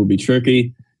situation will be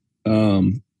tricky.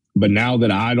 But now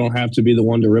that I don't have to be the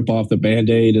one to rip off the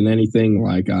Band-Aid and anything,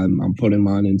 like I'm putting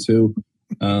mine in too.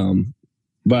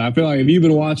 But I feel like if you've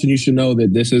been watching, you should know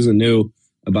that this isn't new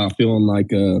about feeling like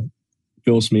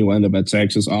Filsaime will end up at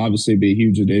Texas. Obviously, be a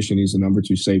huge addition. He's the number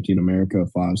 2 safety in America, a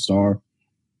 5-star.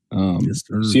 Yes,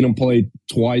 seen him play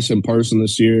twice in person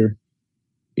this year.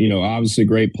 Obviously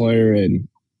great player. And,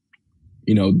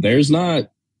 there's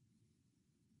not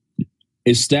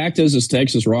as stacked as this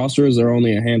Texas roster is. There are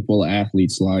only a handful of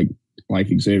athletes like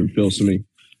Xavier Filsaime.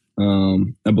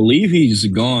 I believe he's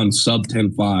gone sub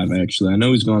 10.5, actually. I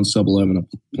know he's gone sub 11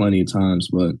 plenty of times,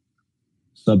 but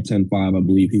sub 10.5, I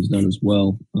believe he's done as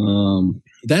well.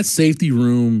 That safety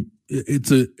room,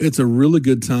 it's a really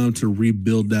good time to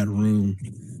rebuild that room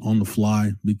on the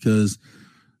fly, because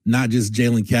not just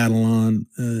Jalen Catalon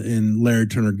and Larry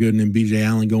Turner Gooden and BJ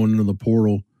Allen going into the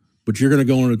portal, but you're going to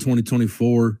go into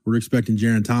 2024. We're expecting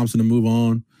Jaron Thompson to move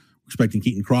on. We're expecting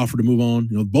Keaton Crawford to move on.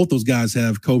 Both those guys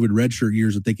have COVID redshirt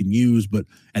years that they can use, but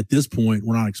at this point,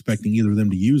 we're not expecting either of them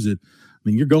to use it. I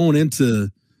mean, you're going into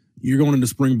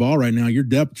spring ball right now. Your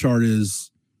depth chart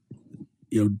is,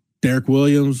 Derek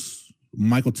Williams,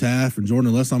 Michael Taft, and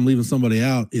Jordan. Unless I'm leaving somebody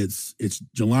out, it's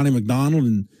Jelani McDonald,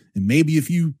 and maybe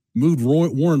if you moved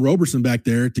Warren Roberson back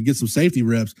there to get some safety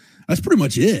reps, that's pretty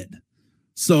much it.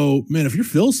 So, man, if you're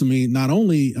Filsaime, not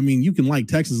only, you can like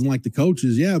Texas and like the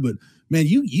coaches, yeah, but man,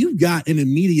 you've got an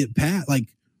immediate path. Like,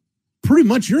 pretty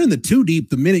much, you're in the 2 deep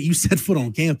the minute you set foot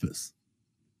on campus.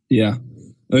 Yeah,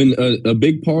 and a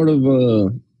big part of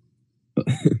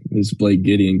is Blake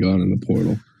Gideon gone in the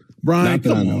portal. Brian,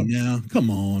 come on now.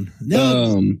 Come on.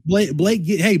 Now, Blake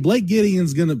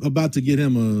Gideon's about to get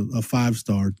him a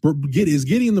 5-star. Is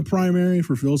Gideon the primary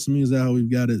for Filsaime? Is that how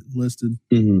we've got it listed?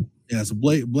 Mm-hmm. Yeah, so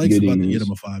Blake's Gideon about to get him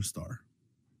a 5-star.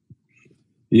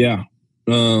 Yeah.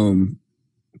 No,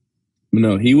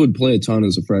 he would play a ton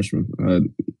as a freshman.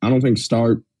 I don't think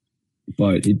start,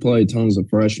 but he'd play a ton as a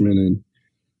freshman. And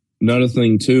another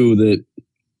thing, too, that,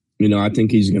 I think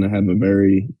he's going to have a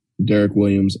very Derek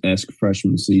Williams-esque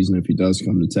freshman season if he does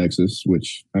come to Texas,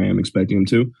 which I am expecting him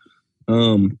to.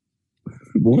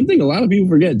 One thing a lot of people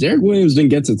forget, Derek Williams didn't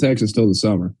get to Texas till the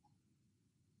summer.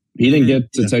 He didn't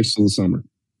get to Texas till the summer.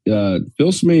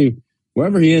 Filsaime,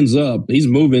 wherever he ends up, he's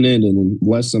moving in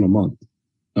less than a month.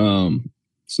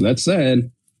 So that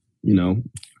said,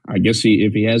 I guess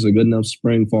if he has a good enough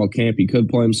spring, fall camp, he could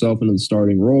play himself into the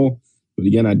starting role. But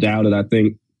again, I doubt it. I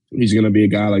think he's going to be a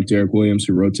guy like Derek Williams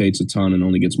who rotates a ton and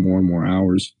only gets more and more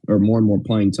hours or more and more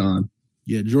playing time.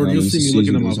 Yeah, Jordan, you'll see me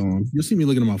looking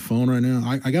at my phone right now.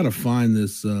 I got to find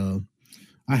this. I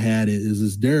had it. Is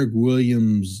this Derek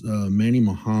Williams, Manny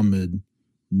Muhammad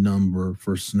number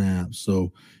for snaps?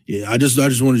 So yeah, I just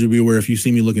wanted you to be aware. If you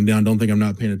see me looking down, don't think I'm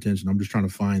not paying attention. I'm just trying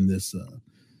to find this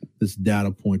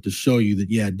data point to show you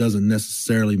that it doesn't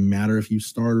necessarily matter if you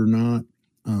start or not,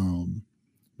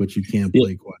 but you can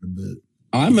play quite a bit.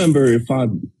 I remember, if I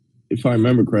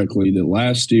remember correctly, that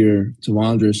last year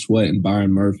Tavondre Sweat and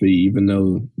Byron Murphy, even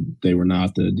though they were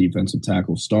not the defensive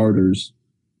tackle starters,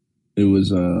 it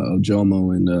was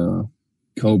Ojomo and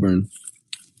Coburn,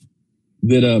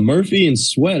 that Murphy and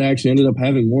Sweat actually ended up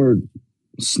having more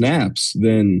snaps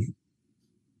than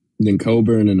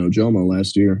Coburn and Ojomo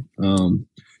last year.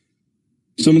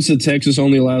 Someone said Texas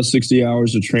only allows 60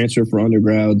 hours to transfer for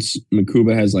undergrads.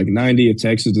 Makuba has like 90. If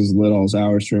Texas doesn't let all his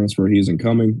hours transfer, he isn't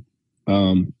coming.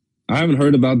 I haven't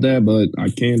heard about that, but I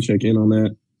can check in on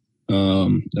that.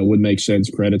 That would make sense.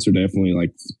 Credits are definitely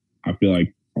I feel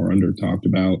like are under talked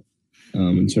about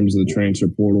in terms of the transfer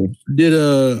portal. Did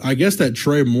I guess that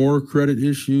Trey Moore credit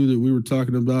issue that we were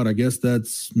talking about, I guess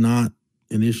that's not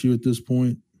an issue at this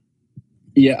point.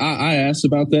 Yeah, I asked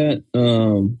about that,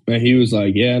 and he was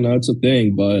like, "Yeah, no, it's a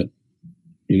thing, but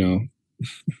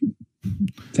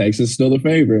Texas is still the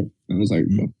favorite." I was like,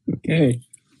 "Okay,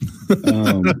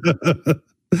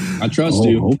 I trust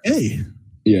you." Okay,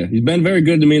 yeah, he's been very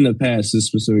good to me in the past. This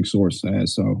specific source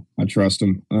has, so I trust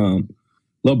him.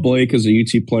 Love Blake as a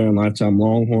UT player and lifetime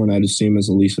Longhorn. I just see him as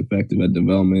the least effective at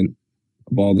development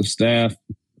of all the staff.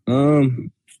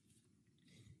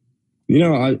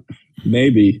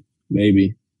 Maybe.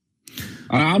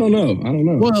 I don't know.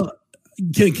 Well,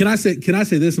 can I say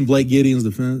this in Blake Gideon's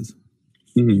defense?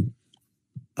 Mm-hmm.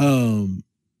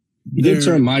 He did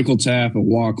turn Michael Taaffe, a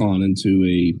walk-on, into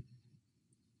a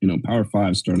Power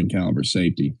 5 starting caliber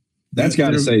safety. That's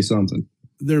got to say something.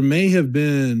 There may have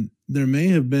been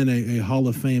a Hall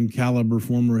of Fame caliber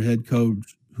former head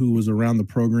coach who was around the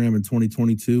program in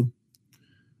 2022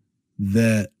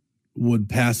 that would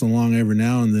pass along every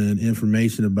now and then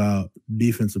information about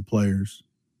defensive players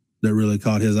that really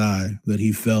caught his eye, that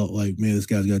he felt like, man, this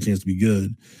guy's got a chance to be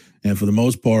good. And for the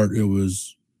most part, it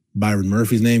was Byron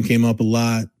Murphy's name came up a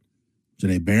lot.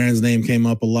 Janae Barron's name came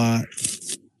up a lot.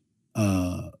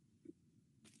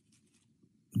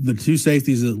 The two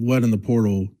safeties that went in the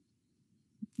portal,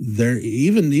 there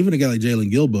even a guy like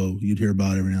Jalen Gilbo, you'd hear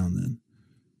about every now and then.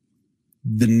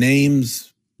 The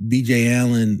names B.J.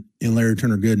 Allen and Larry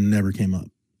Turner Gooden never came up.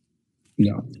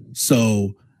 No.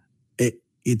 So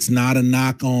it's not a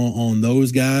knock on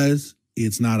those guys.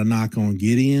 It's not a knock on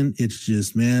Gideon. It's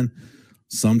just, man,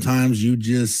 sometimes you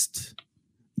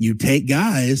take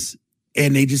guys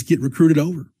and they just get recruited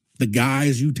over. The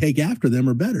guys you take after them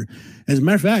are better. As a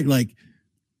matter of fact, like,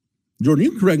 Jordan,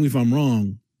 you can correct me if I'm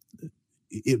wrong.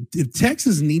 If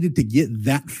Texas needed to get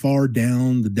that far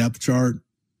down the depth chart,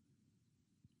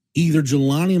 either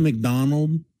Jelani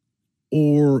McDonald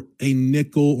or a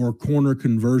nickel or corner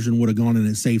conversion would have gone in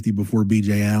at safety before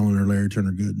B.J. Allen or Larry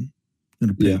Turner Gooden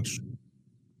in a pinch.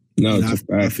 Yeah. No,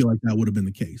 I feel like that would have been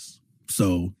the case.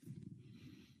 So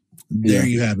there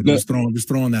you have it. Just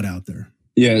throwing that out there.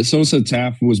 Yeah, someone said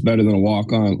Taaffe was better than a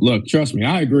walk-on. Look, trust me,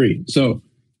 I agree. So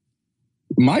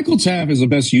Michael Taaffe is the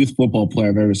best youth football player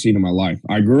I've ever seen in my life.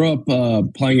 I grew up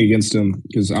playing against him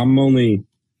because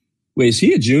wait, is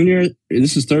he a junior?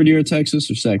 This is third year at Texas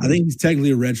or second? I think he's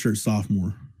technically a redshirt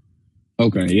sophomore.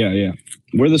 Okay, yeah.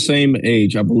 We're the same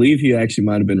age. I believe he actually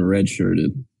might have been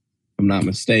redshirted. I'm not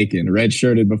mistaken.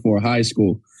 Redshirted before high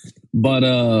school. But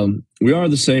we are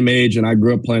the same age, and I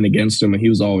grew up playing against him, and he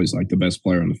was always like the best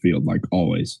player on the field, like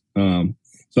always.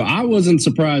 So I wasn't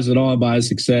surprised at all by his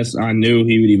success. I knew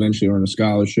he would eventually earn a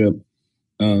scholarship.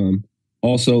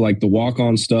 Also, like the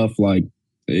walk-on stuff, like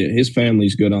his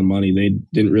family's good on money. They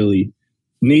didn't really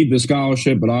need the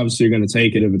scholarship, but obviously you're going to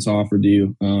take it if it's offered to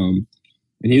you. And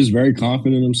he was very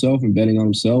confident in himself and betting on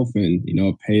himself, and,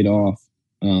 it paid off.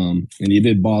 And he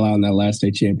did ball out in that last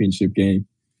state championship game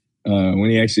when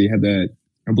he actually had that.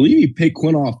 I believe he picked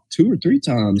Quinn off 2 or 3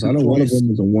 times. I know one of them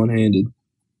was a one-handed.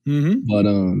 Mm-hmm. But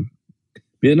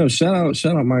yeah, no, shout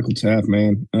out Michael Taaffe,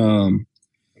 man.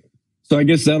 So I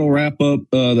guess that'll wrap up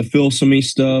the Phil Simi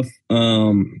stuff.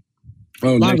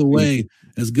 By the way,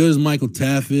 as good as Michael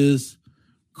Taaffe is,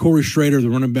 Corey Schrader, the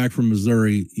running back from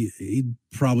Missouri, he'd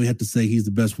probably have to say he's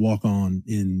the best walk-on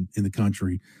in the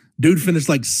country. Dude finished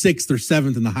like 6th or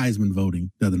 7th in the Heisman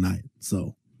voting the other night.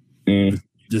 So,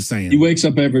 just saying. He wakes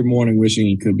up every morning wishing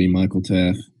he could be Michael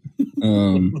Taaffe.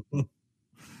 We're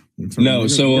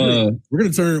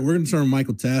gonna turn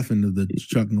Michael Taaffe into the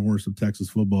Chuck Norris of Texas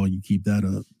football. You keep that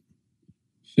up.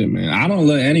 Shit, man. I don't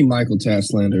let any Michael Taaffe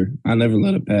slander. I never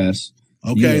let it pass.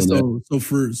 Okay,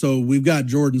 so we've got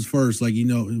Jordan's first. Like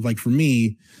for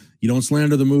me, you don't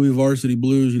slander the movie Varsity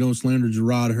Blues. You don't slander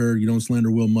Gerard Hurd. You don't slander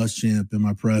Will Muschamp in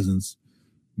my presence.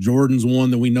 Jordan's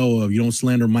one that we know of. You don't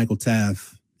slander Michael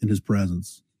Taaffe in his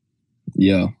presence.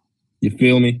 Yeah. You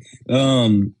feel me?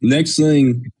 Next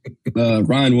thing,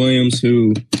 Ryan Williams,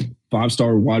 who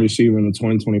 5-star wide receiver in the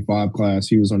 2025 class.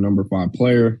 He was our number 5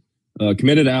 player.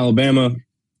 Committed to Alabama.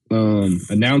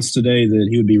 Announced today that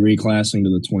he would be reclassing to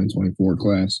the 2024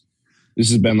 class. This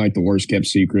has been like the worst kept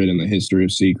secret in the history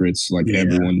of secrets.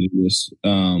 Everyone knew this.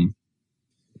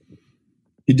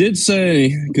 He did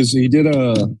say, because he did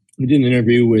an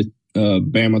interview with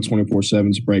Bama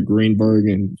 24/7's Brett Greenberg,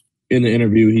 and in the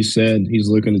interview he said he's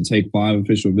looking to take 5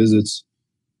 official visits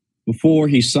before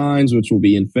he signs, which will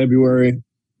be in February.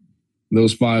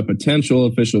 Those 5 potential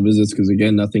official visits, because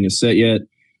again, nothing is set yet,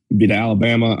 would be to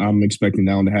Alabama. I'm expecting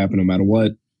that one to happen no matter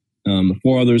what. The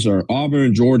 4 others are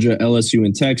Auburn, Georgia, LSU,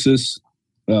 and Texas.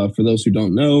 For those who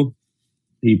don't know,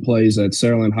 he plays at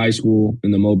Saraland High School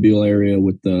in the Mobile area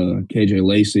with KJ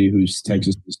Lacey, who's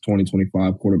Texas'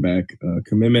 2025 quarterback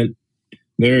commitment.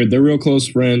 They're real close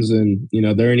friends, and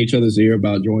they're in each other's ear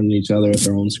about joining each other at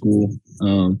their own school.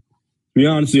 To be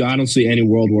honest with you, I don't see any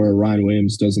world where Ryan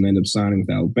Williams doesn't end up signing with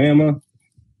Alabama.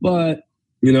 But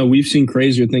we've seen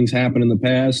crazier things happen in the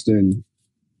past, and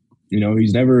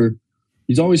he's never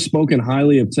he's always spoken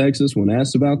highly of Texas when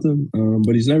asked about them,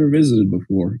 but he's never visited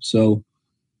before. So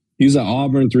he's at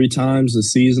Auburn 3 times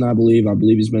this season, I believe. I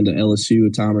believe he's been to LSU a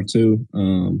time or two.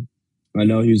 I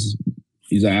know he's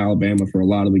at Alabama for a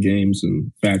lot of the games. And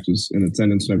in fact, was in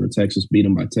attendance whenever Texas beat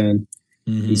him by 10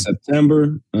 in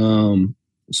September.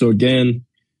 So again,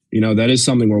 that is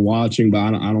something we're watching,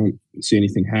 but I don't see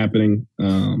anything happening.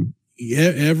 Now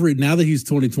that he's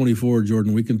 2024,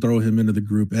 Jordan, we can throw him into the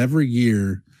group every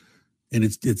year. And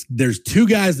there's 2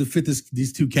 guys that fit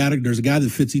these 2 categories. There's a guy that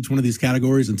fits each one of these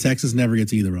categories, and Texas never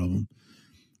gets either of them.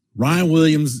 Ryan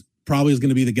Williams probably is going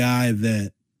to be the guy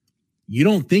that you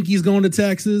don't think he's going to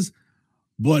Texas,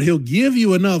 but he'll give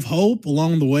you enough hope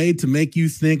along the way to make you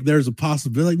think there's a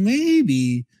possibility.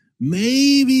 Maybe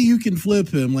you can flip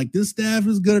him. Like, this staff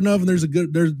is good enough, and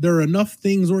there are enough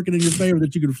things working in your favor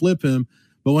that you can flip him.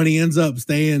 But when he ends up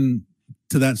staying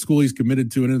to that school he's committed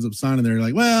to and ends up signing there,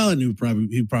 like, well, I knew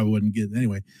he probably wouldn't get it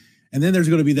anyway. And then there's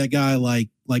going to be that guy like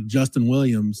Justin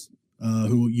Williams,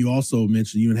 who you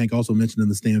and Hank also mentioned in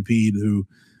the Stampede, who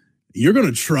you're going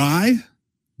to try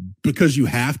because you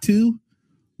have to,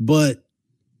 but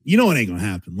it ain't going to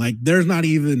happen. Like, there's not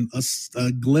even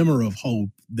a glimmer of hope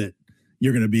that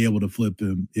you're going to be able to flip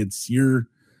him. It's you're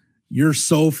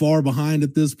so far behind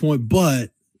at this point, but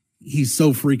he's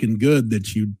so freaking good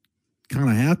that you kind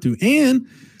of have to. And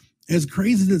as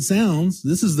crazy as it sounds,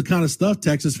 this is the kind of stuff,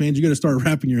 Texas fans, you got to start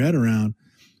wrapping your head around.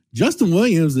 Justin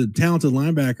Williams, the talented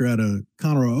linebacker out of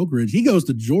Conroe Oak Ridge, he goes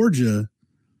to Georgia.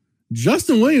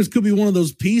 Justin Williams could be one of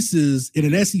those pieces in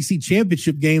an SEC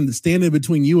championship game that's standing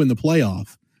between you and the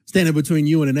playoff, standing between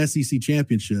you and an SEC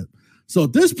championship. So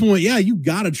at this point, yeah, you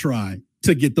got to try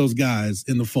to get those guys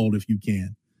in the fold if you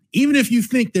can. Even if you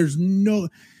think there's no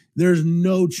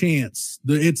chance,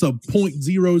 it's a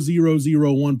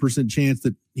 0.0001% chance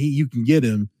that you can get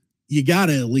him, you got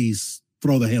to at least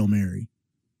throw the Hail Mary.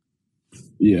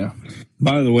 Yeah.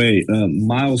 By the way,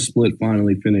 Miles Split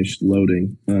finally finished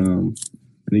loading. And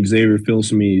Xavier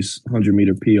Filsame's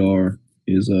 100-meter PR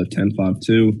is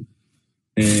 10.52.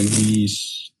 And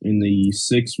he's in the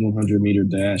 6 100-meter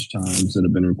dash times that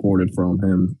have been recorded from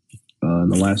him. In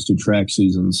the last 2 track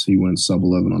seasons, he went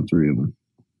sub-11 on 3 of them.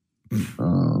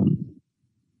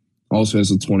 Also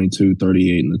has a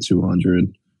 22.38 in the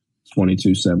 200,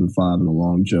 22.75 in the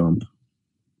long jump.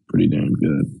 Pretty damn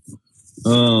good.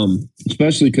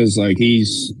 Especially because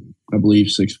he's, I believe,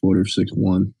 6 foot or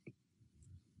 6'1".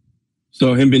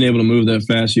 So him being able to move that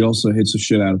fast, he also hits the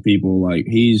shit out of people.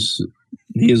 He is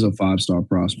a 5-star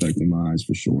prospect in my eyes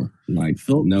for sure. No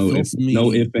ifs,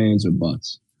 ands, or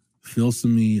buts.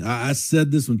 Filsame. I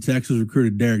said this when Texas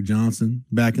recruited Derek Johnson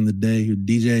back in the day.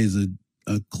 DJ is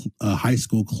a high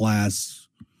school class,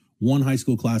 one high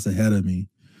school class ahead of me.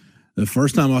 The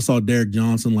first time I saw Derek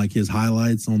Johnson, his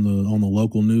highlights on the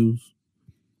local news,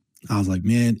 I was like,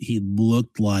 man, he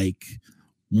looked like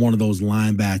one of those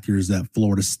linebackers that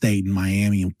Florida State and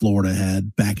Miami and Florida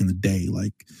had back in the day.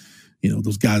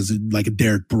 Those guys like a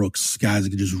Derek Brooks, guys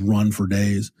that could just run for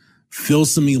days.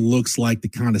 Filsame looks like the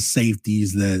kind of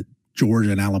safeties that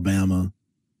Georgia and Alabama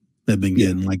have been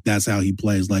getting. Yeah. That's how he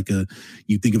plays.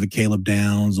 You think of a Caleb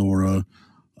Downs or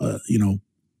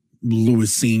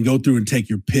Lewis Cine. Go through and take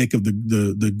your pick of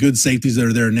the good safeties that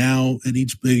are there now at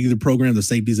either program, the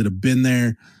safeties that have been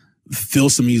there.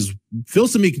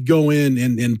 Filsame could go in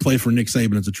and play for Nick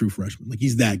Saban as a true freshman.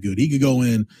 He's that good. He could go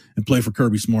in and play for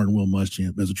Kirby Smart and Will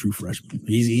Muschamp as a true freshman.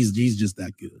 He's just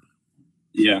that good.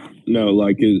 Yeah, no,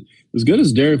 as good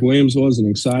as Derek Williams was and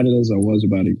excited as I was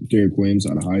about Derek Williams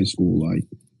out of high school,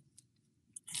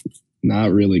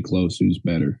 not really close who's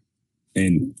better.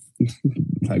 And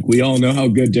we all know how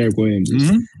good Derek Williams is.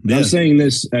 Mm-hmm. Yeah. I'm saying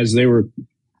this as they were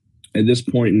at this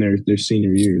point in their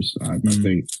senior years. I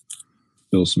think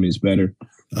Filsame's better.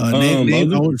 I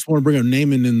just want to bring up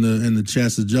Naaman in the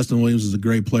chat. Says Justin Williams is a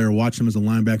great player. Watch him as a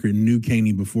linebacker in New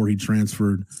Caney before he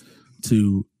transferred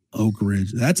to Oak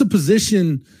Ridge. That's a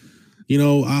position,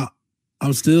 I'm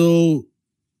still,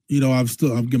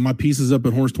 I've got my pieces up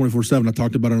at Horns 24/7. I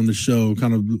talked about it on the show,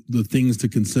 kind of the things to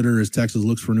consider as Texas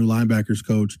looks for a new linebackers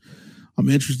coach. I'm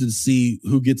interested to see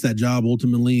who gets that job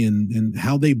ultimately and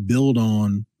how they build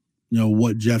on,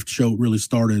 what Jeff Choate really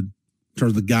started in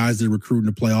terms of the guys that are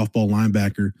recruiting to play off-ball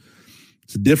linebacker.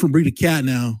 It's a different breed of cat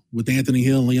now with Anthony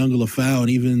Hill and Leonga Lafau and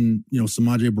even,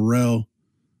 Samaje Burrell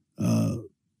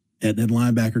at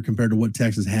linebacker compared to what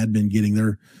Texas had been getting.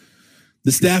 The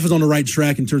staff is on the right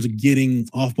track in terms of getting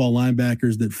off-ball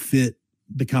linebackers that fit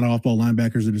the kind of off-ball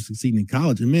linebackers that are succeeding in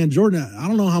college. And, man, Jordan, I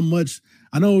don't know how much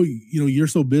 – I know, you're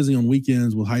so busy on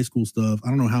weekends with high school stuff. I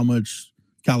don't know how much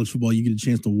college football you get a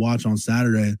chance to watch on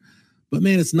Saturday. But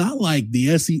man, it's not like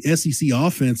the SEC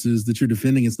offenses that you're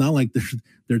defending. It's not like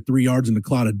they're 3 yards in a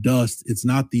cloud of dust. It's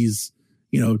not these,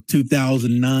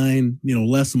 2009,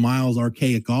 Les Miles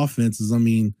archaic offenses. I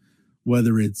mean,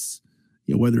 whether it's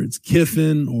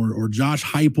Kiffin or Josh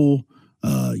Heupel,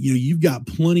 you've got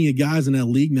plenty of guys in that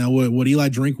league now. What Eli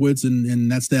Drinkwitz and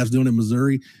that staff's doing in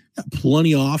Missouri, got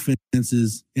plenty of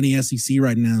offenses in the SEC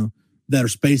right now that are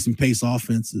space and pace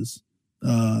offenses.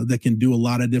 That can do a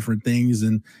lot of different things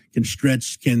and can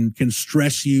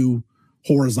stress you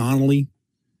horizontally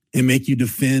and make you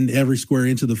defend every square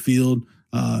inch of the field.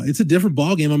 It's a different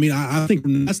ballgame. I mean, I think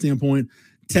from that standpoint,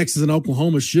 Texas and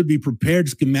Oklahoma should be prepared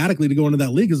schematically to go into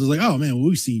that league because it's like, oh man,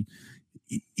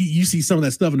 you see some of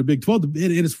that stuff in the Big 12. And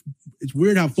it's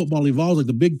weird how football evolves. Like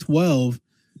the Big 12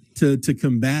 to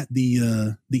combat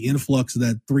the influx of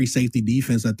that 3 safety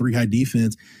defense, that 3 high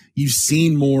defense. You've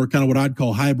seen more kind of what I'd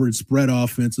call hybrid spread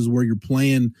offenses where you're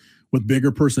playing with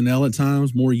bigger personnel at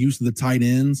times, more use of the tight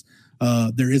ends.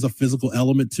 There is a physical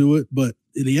element to it, but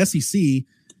in the SEC,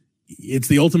 it's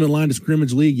the ultimate line of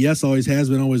scrimmage league. Yes, always has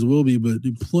been, always will be, but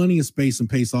plenty of space and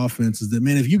pace offenses that,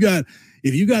 man, if you got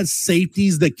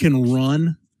safeties that can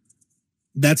run,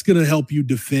 that's going to help you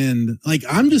defend. Like,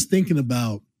 I'm just thinking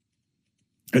about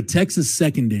a Texas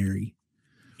secondary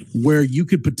where you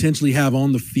could potentially have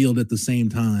on the field at the same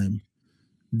time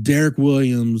Derek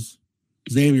Williams,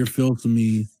 Xavier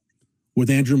Filsaime, with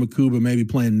Andrew Makuba maybe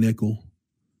playing nickel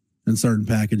in certain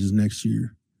packages next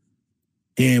year.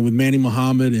 And with Manny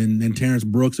Muhammad and Terrence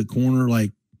Brooks at corner,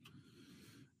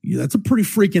 that's a pretty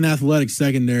freaking athletic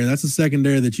secondary. That's a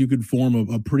secondary that you could form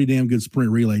a pretty damn good sprint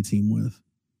relay team with.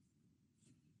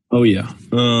 Oh, yeah.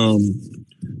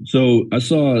 So I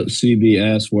saw CB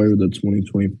ask where the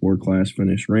 2024 class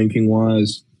finished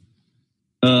ranking-wise.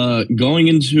 Going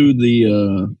into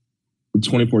the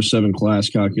 24/7 class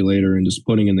calculator and just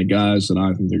putting in the guys that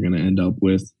I think they're going to end up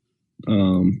with.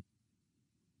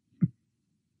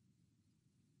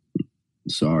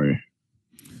 Sorry.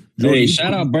 Hey,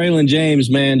 shout out Braylon James,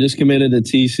 man. Just committed to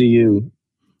TCU.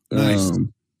 Nice.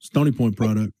 Stony Point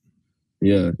product.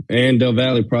 Yeah. And Del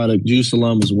Valley product, Juice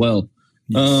alum as well.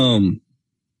 Yes.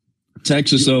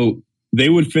 Texas, so they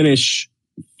would finish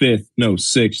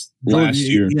 6th last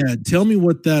year. Yeah. Tell me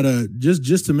what that,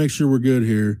 just to make sure we're good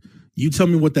here, you tell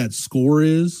me what that score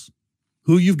is,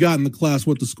 who you've got in the class,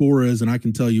 what the score is, and I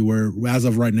can tell you where, as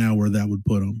of right now, where that would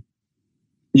put them.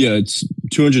 Yeah, it's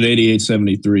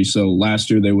 288.73. So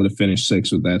last year they would have finished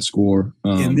 6th with that score.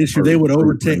 And this year they would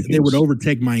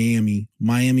overtake Miami.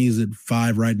 Miami is at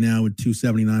 5 right now with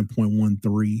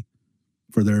 279.13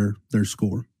 for their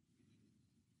score.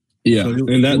 Yeah, so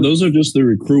those are just the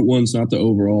recruit ones, not the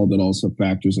overall. That also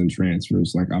factors in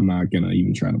transfers. Like, I'm not gonna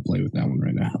even try to play with that one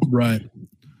right now. Right,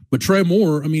 but Trey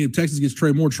Moore. I mean, if Texas gets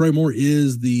Trey Moore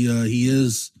is he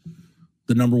is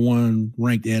the number 1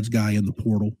 ranked edge guy in the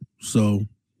portal. So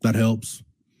that helps.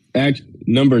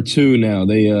 Number 2 now,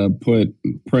 they put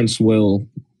Princely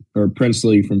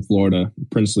from Florida,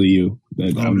 Princely U.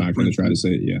 I'm not going to try to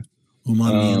say it. Yeah.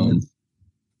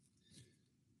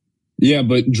 Yeah,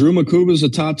 but Drew Makuba's a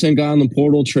top 10 guy in the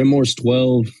portal. Trey Moore's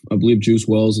 12. I believe Juice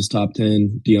Wells is top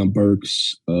 10. Deion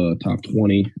Burks, top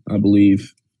 20, I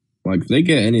believe. Like, if they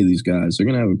get any of these guys, they're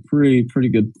going to have a pretty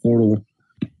good portal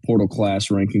class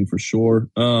ranking for sure.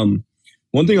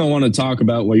 One thing I want to talk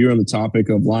about while you're on the topic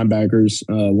of linebackers,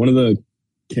 one of the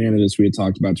candidates we had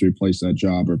talked about to replace that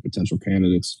job, or potential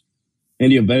candidates,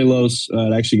 Andy Avalos,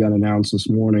 it actually got announced this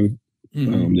morning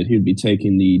that he'd be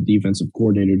taking the defensive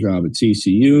coordinator job at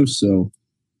TCU. So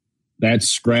that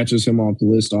scratches him off the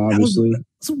list, obviously.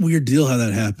 It's a weird deal how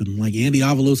that happened. Like, Andy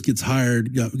Avalos gets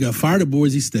hired, got fired at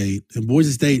Boise State, and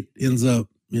Boise State ends up,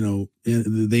 they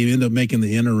end up making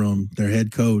the interim their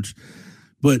head coach.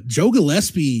 But Joe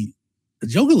Gillespie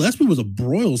was a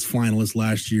Broyles finalist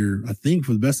last year, I think,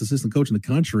 for the best assistant coach in the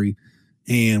country,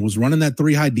 and was running that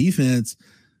 3 high defense.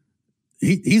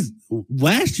 He's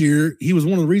last year, he was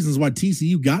one of the reasons why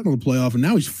TCU got in the playoff, and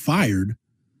now he's fired.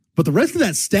 But the rest of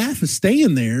that staff is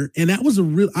staying there, and that was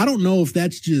I don't know if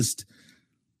that's just,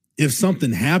 if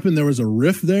something happened, there was a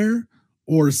rift there,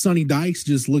 or Sonny Dykes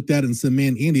just looked at it and said,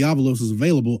 man, Andy Avalos is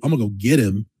available, I'm going to go get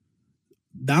him.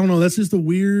 I don't know. That's just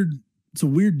it's a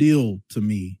weird deal to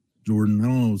me, Jordan. I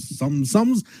don't know.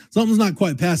 Something's not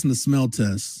quite passing the smell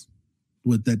test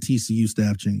with that TCU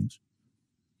staff change.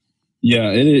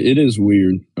 Yeah, it is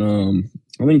weird. I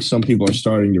think some people are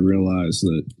starting to realize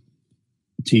that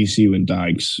TCU and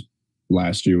Dykes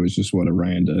last year was just what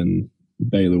Aranda and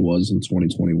Baylor was in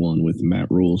 2021 with Matt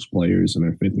Rule's players in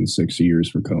their 5th and 6th years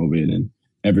for COVID, and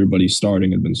everybody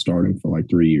had been starting for like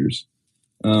 3 years.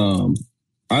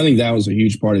 I think that was a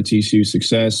huge part of TCU's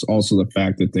success. Also, the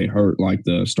fact that they hurt like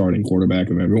the starting quarterback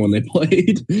of everyone they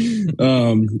played.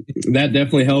 That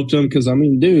definitely helped them because, I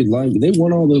mean, dude, like they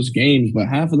won all those games, but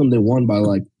half of them they won by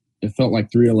like, it felt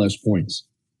like 3 or less points.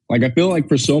 Like, I feel like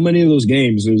for so many of those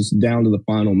games, it was down to the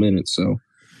final minutes. So,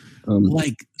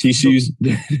 like TCU's.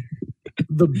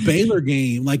 The Baylor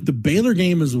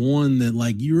game is one that,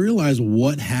 like, you realize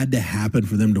what had to happen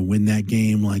for them to win that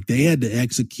game. Like, they had to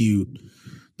execute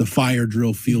the fire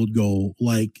drill field goal.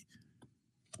 Like,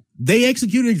 they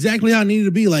executed exactly how it needed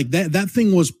to be. Like, that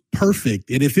thing was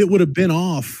perfect. And if it would have been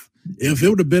off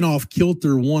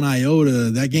kilter 1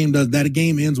 iota, that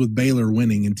game ends with Baylor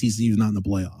winning and TCU's not in the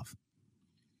playoff.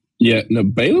 Yeah, no,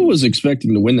 Baylor was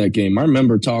expecting to win that game. I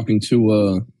remember talking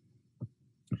to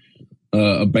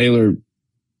a Baylor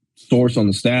source on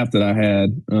the staff that I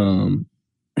had, and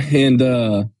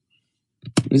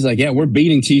he's like, "Yeah, we're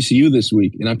beating TCU this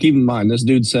week." And I'm keeping in mind, this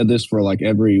dude said this for like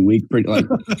every week.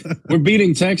 We're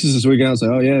beating Texas this week. And I was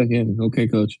like, "Oh yeah, okay,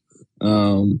 coach."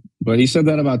 But he said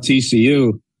that about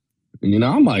TCU, and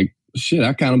I'm like, "Shit,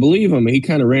 I kind of believe him." He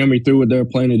kind of ran me through what they were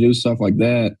planning to do, stuff like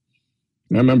that.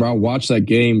 And I remember I watched that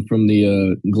game from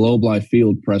the Globe Life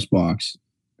Field press box,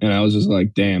 and I was just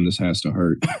like, "Damn, this has to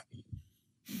hurt."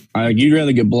 You'd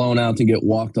rather get blown out than get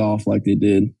walked off like they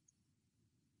did.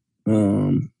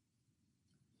 The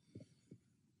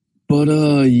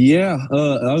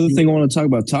other thing I want to talk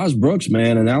about, Taj Brooks,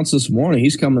 man, announced this morning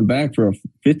he's coming back for a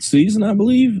 5th season, I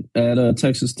believe, at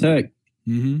Texas Tech.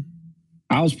 Mm-hmm.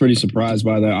 I was pretty surprised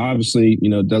by that. Obviously,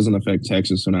 it doesn't affect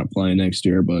Texas. They're not playing next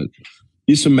year, but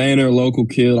he's a Manor, a local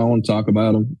kid. I want to talk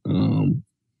about him.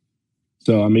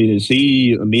 So, I mean, is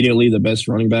he immediately the best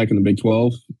running back in the Big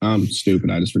 12? I'm stupid.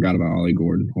 I just forgot about Ollie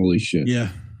Gordon. Holy shit. Yeah.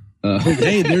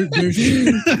 Hey, there's.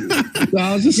 So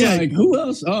I was just like, who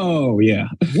else? Oh, yeah.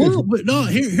 Well, but no,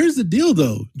 here's the deal,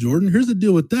 though, Jordan. Here's the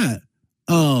deal with that.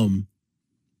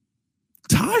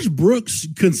 Taj Brooks,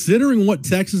 considering what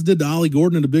Texas did to Ollie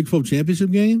Gordon in the Big 12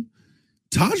 championship game,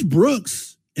 Taj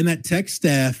Brooks and that Tech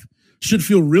staff should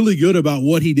feel really good about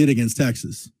what he did against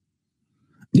Texas.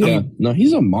 Yeah, no,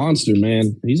 he's a monster,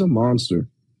 man. He's a monster.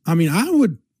 I mean,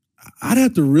 I'd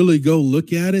have to really go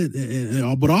look at it,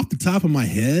 but off the top of my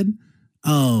head,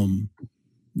 him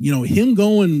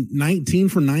going 19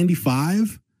 for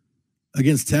 95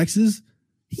 against Texas,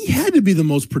 he had to be the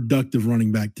most productive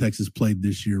running back Texas played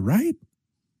this year, right?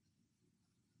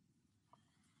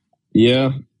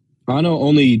 Yeah. I know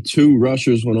only 2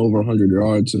 rushers went over 100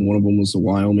 yards, and one of them was the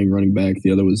Wyoming running back.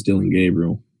 The other was Dylan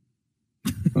Gabriel.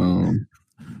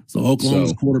 So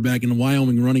Oklahoma's quarterback and the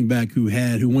Wyoming running back who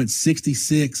went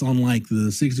 66 on like the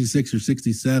 66 or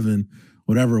 67,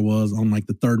 whatever it was, on like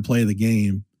the 3rd play of the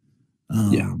game.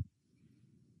 Yeah,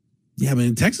 I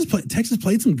mean, Texas played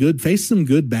faced some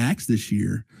good backs this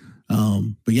year.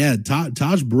 But yeah,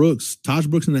 Taj Brooks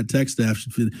and that Tech staff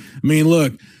should feel. I mean,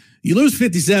 look, you lose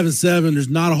 57-7. There's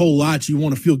not a whole lot you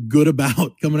want to feel good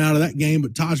about coming out of that game,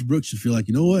 but Taj Brooks should feel like,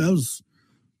 you know what, that was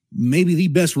maybe the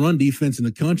best run defense in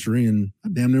the country, and I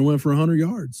damn near went for 100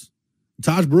 yards.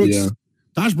 Taj Brooks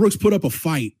put up a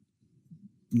fight.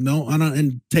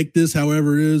 And take this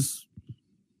however it is.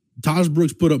 Taj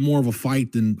Brooks put up more of a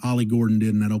fight than Ollie Gordon did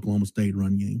in that Oklahoma State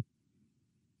run game.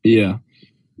 Yeah.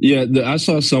 Yeah, I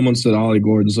saw someone said Ollie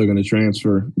Gordon's looking to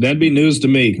transfer. That'd be news to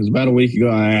me because about a week ago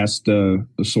I asked a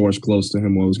source close to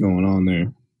him what was going on there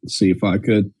to see if I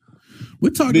could.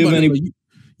 We're talking about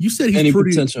you said he's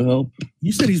pretty potential help.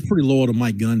 You said he's pretty loyal to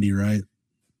Mike Gundy, right?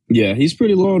 Yeah, he's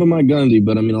pretty loyal to Mike Gundy,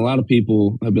 but I mean, a lot of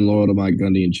people have been loyal to Mike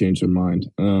Gundy and changed their mind.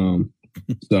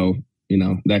 So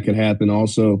that could happen.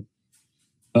 Also,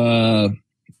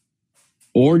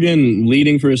 Oregon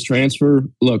leading for his transfer.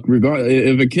 Look,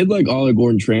 if a kid like Ollie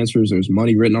Gordon transfers, there's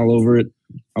money written all over it.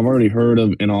 I've already heard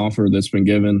of an offer that's been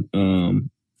given.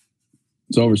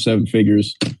 It's over 7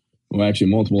 figures. Well,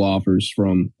 actually, multiple offers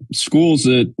from schools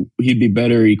that he'd be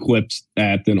better equipped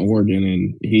at than Oregon,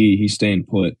 and he's staying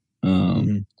put.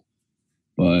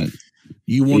 But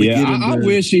you want to get into I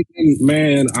wish he didn't,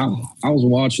 man. I was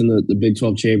watching the Big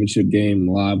 12 championship game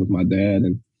live with my dad,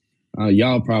 and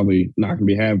y'all probably not gonna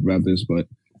be happy about this, but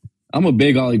I'm a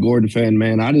big Ollie Gordon fan,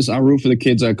 man. I root for the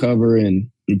kids I cover and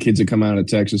the kids that come out of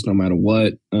Texas no matter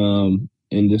what. And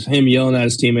just him yelling at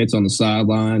his teammates on the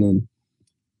sideline and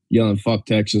yelling "fuck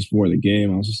Texas" before the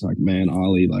game. I was just like, man,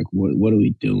 Ollie, like, what are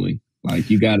we doing? Like,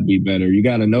 you got to be better. You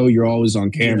got to know you're always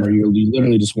on camera. Yeah. You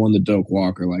literally just won the Doak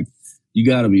Walker. Like, you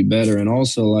got to be better. And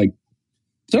also, like,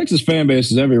 Texas fan base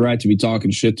has every right to be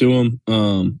talking shit to him.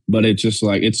 But it just,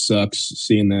 like, it sucks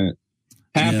seeing that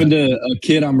happen to a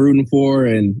kid I'm rooting for,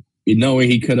 and knowing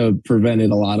he could have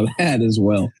prevented a lot of that as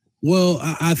well. Well,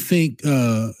 I think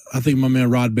my man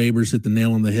Rod Babers hit the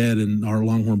nail on the head in our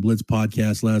Longhorn Blitz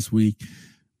podcast last week.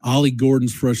 Ollie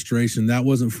Gordon's frustration, that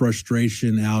wasn't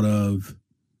frustration out of,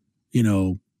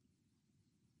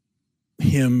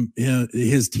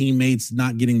 his teammates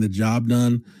not getting the job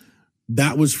done.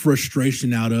 That was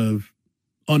frustration out of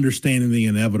understanding the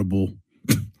inevitable.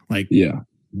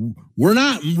 We're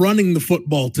not running the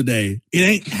football today. It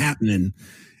ain't happening.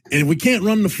 And if we can't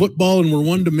run the football and we're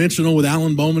one-dimensional with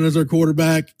Alan Bowman as our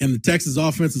quarterback and the Texas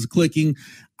offense is clicking,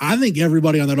 I think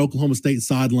everybody on that Oklahoma State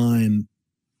sideline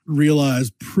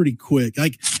realized pretty quick.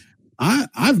 Like,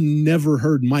 I've never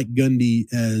heard Mike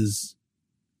Gundy as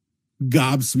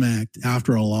gobsmacked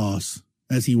after a loss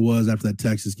as he was after that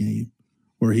Texas game,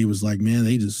 where he was like, man,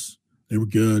 they were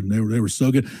good. They were so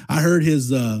good. I heard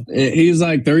his he's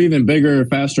like, they're even bigger,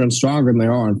 faster, and stronger than they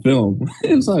are on film.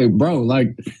 It's like, bro,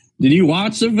 like, did you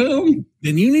watch the film?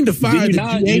 Then you need to fire the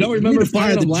GA. You don't remember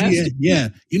firing the GA? Yeah,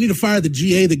 you need to fire the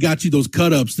GA that got you those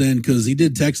cut-ups then, because he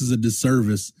did Texas a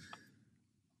disservice.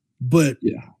 But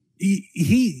yeah,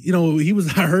 he was.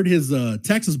 I heard his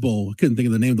Texas Bowl. I couldn't think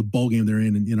of the name of the bowl game they're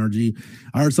in NRG.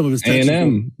 I heard some of his Texas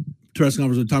A&M. Press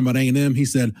conference talking about A&M. He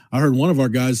said, I heard one of our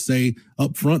guys say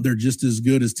up front they're just as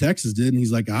good as Texas did, and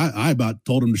he's like, I about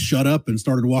told him to shut up and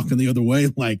started walking the other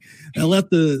way. Like, that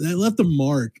left the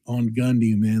mark on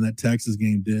Gundy, man. That Texas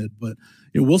game did. But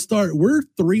we're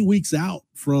 3 weeks out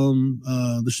from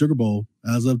the Sugar Bowl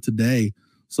as of today,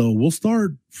 so we'll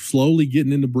start slowly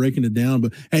getting into breaking it down.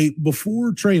 But hey,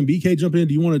 before Trey and BK jump in,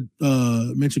 do you want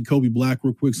to mention Kobe Black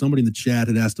real quick? Somebody in the chat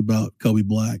had asked about Kobe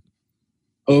Black.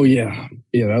 Oh, yeah.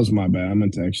 Yeah, that was my bad. I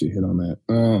meant to actually hit on that.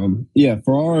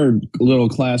 For our little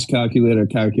class calculator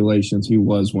calculations, he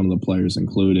was one of the players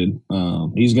included.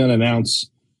 He's going to announce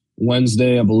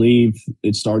Wednesday, I believe.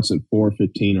 It starts at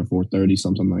 4:15 or 4:30,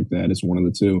 something like that. It's one of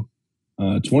the two.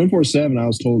 24/7, I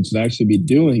was told, to actually be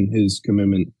doing his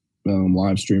commitment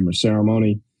live stream or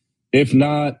ceremony. If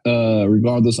not,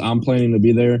 regardless, I'm planning to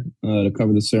be there to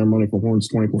cover the ceremony for Horns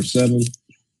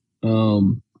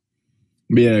 24/7.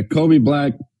 Yeah, Kobe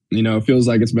Black, it feels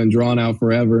like it's been drawn out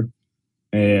forever.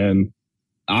 And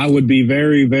I would be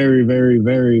very, very, very,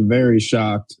 very, very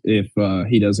shocked if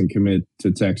he doesn't commit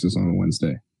to Texas on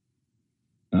Wednesday.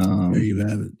 There you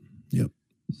have it. Yep.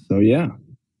 So, yeah.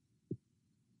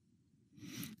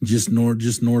 Just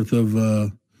north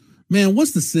of, man,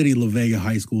 what's the city La Vega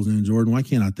High School's in, Jordan? Why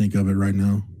can't I think of it right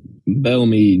now?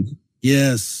 Belmead.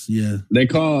 Yes, yeah. They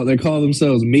call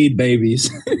themselves Mead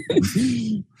Babies.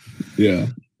 Yeah.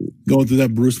 Going through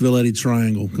that Bruceville Eddy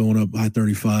Triangle, going up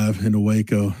I-35 into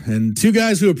Waco. And two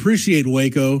guys who appreciate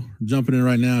Waco jumping in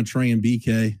right now, Trey and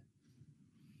BK.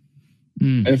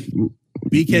 If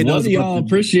BK what do y'all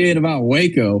appreciate about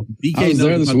Waco? I was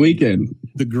there this weekend.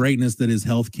 The greatness that is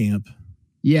health camp.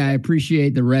 Yeah, I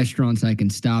appreciate the restaurants I can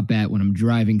stop at when I'm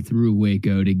driving through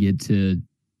Waco to get to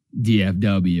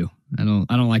DFW. I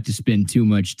don't like to spend too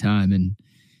much time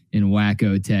in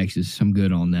Waco, Texas. I'm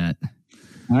good on that.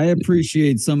 I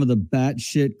appreciate some of the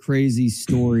batshit crazy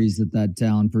stories that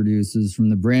town produces, from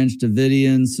the Branch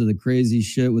Davidians to the crazy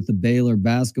shit with the Baylor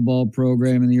basketball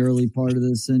program in the early part of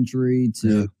this century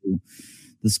to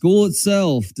the school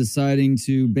itself deciding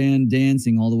to ban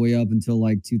dancing all the way up until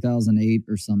like 2008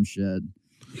 or some shit.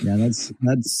 Yeah,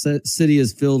 that city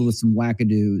is filled with some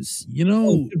wackadoos.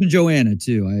 Chip and Joanna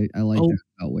too. I like that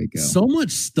about Waco. So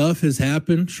much stuff has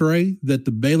happened, Trey, that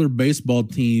the Baylor baseball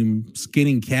team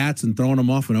skinning cats and throwing them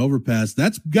off an overpass,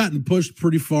 that's gotten pushed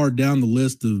pretty far down the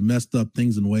list of messed up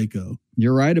things in Waco.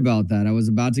 You're right about that. I was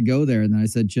about to go there, and then I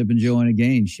said Chip and Joanna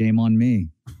Gaines. Shame on me.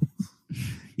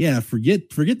 Yeah, forget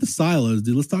the silos,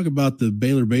 dude. Let's talk about the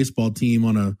Baylor baseball team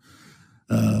on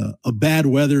a bad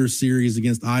weather series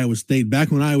against Iowa State.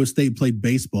 Back when Iowa State played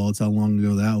baseball, that's how long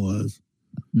ago that was.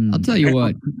 I'll tell you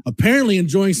what. Apparently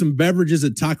enjoying some beverages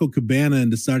at Taco Cabana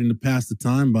and deciding to pass the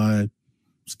time by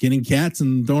skinning cats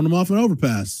and throwing them off an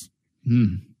overpass.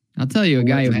 I'll tell you a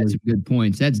guy who had some good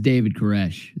points. That's David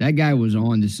Koresh. That guy was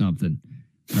on to something,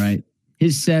 right?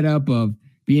 His setup of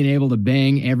being able to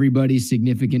bang everybody's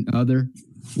significant other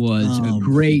was a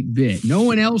great bit. No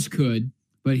one else could,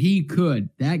 but he could.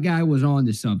 That guy was on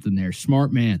to something there.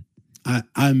 Smart man.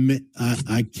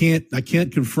 I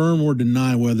can't confirm or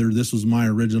deny whether this was my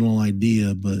original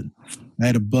idea, but I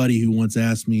had a buddy who once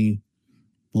asked me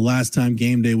the last time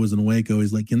game day was in Waco.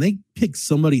 He's like, can they pick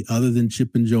somebody other than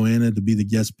Chip and Joanna to be the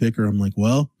guest picker? I'm like,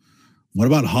 well, what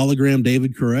about hologram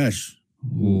David Koresh?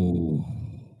 Oh,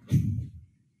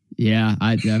 yeah.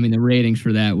 I mean, the ratings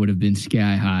for that would have been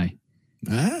sky high.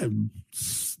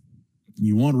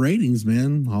 You want ratings,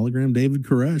 man. Hologram David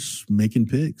Koresh making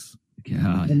picks.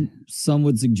 God. And some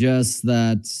would suggest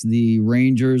that the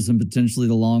Rangers and potentially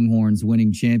the Longhorns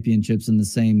winning championships in the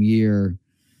same year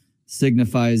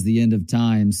signifies the end of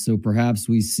time. So perhaps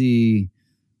we see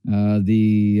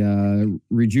the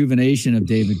rejuvenation of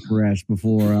David Koresh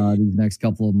before these next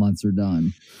couple of months are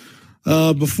done.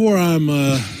 Before I'm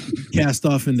cast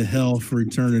off into hell for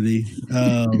eternity,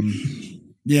 let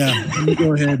me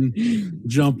go ahead and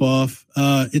jump off.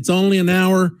 It's only an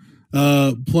hour.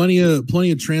 Plenty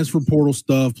of transfer portal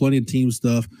stuff, plenty of team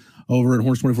stuff over at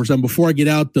Horns 24/7. Before I get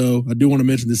out, though, I do want to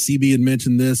mention the CB had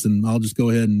mentioned this, and I'll just go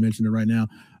ahead and mention it right now.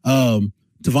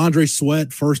 Tavondre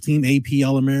Sweat, first team AP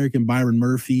All-American, Byron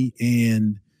Murphy,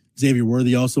 and Xavier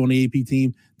Worthy also on the AP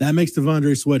team. That makes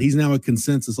Tavondre Sweat, he's now a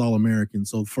consensus All-American.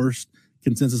 So first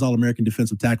consensus All-American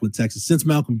defensive tackle at Texas since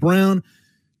Malcolm Brown,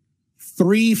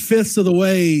 3/5 of the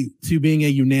way to being a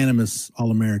unanimous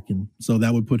All-American. So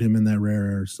that would put him in that rare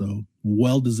air. So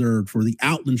well-deserved for the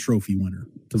Outland Trophy winner.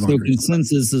 Tavondre so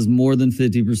consensus Sweat. Is more than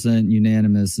 50%.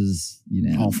 Unanimous is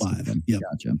unanimous. All five. Yep.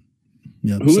 Gotcha.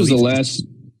 Yep. Who was the last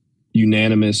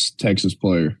unanimous Texas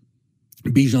player?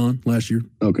 Bijan last year.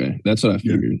 Okay, that's what I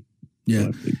figured.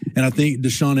 Yeah, and I think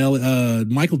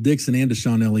Michael Dixon and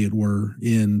Deshaun Elliott were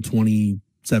in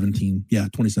 2017. Yeah,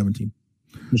 2017.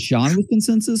 Deshaun with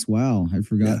consensus? Wow, I'd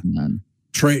forgotten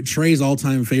that. Trey's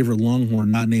all-time favorite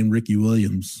Longhorn, not named Ricky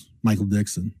Williams, Michael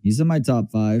Dixon. He's in my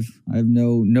top 5. I have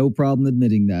no problem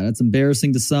admitting that. That's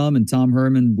embarrassing to some, and Tom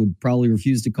Herman would probably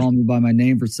refuse to call me by my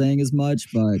name for saying as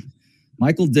much, but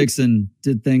Michael Dixon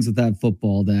did things with that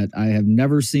football that I have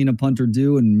never seen a punter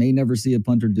do and may never see a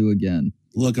punter do again.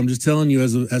 Look, I'm just telling you,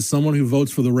 as someone who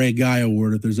votes for the Ray Guy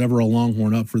Award, if there's ever a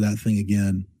Longhorn up for that thing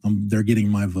again, they're getting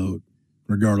my vote,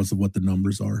 regardless of what the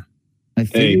numbers are.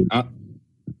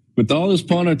 With all this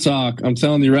punter talk, I'm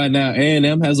telling you right now,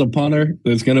 A&M has a punter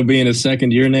that's going to be in his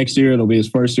second year next year. It'll be his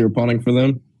first year punting for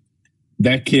them.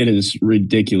 That kid is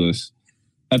ridiculous.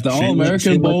 At the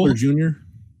All-American Bowl, Jr.,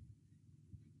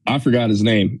 I forgot his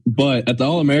name, but at the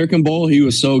All-American Bowl, he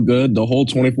was so good. The whole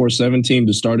 24/7 team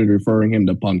just started referring him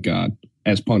to Punt God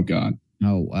as Punt God.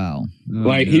 Oh, wow.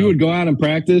 He would go out and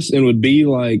practice and would be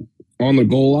like on the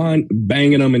goal line,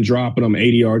 banging them and dropping them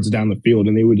 80 yards down the field.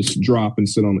 And they would just drop and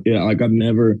sit on. Yeah. Like I've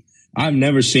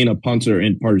never seen a punter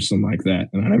in person like that.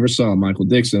 And I never saw Michael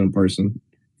Dixon in person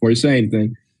before he say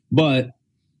anything, but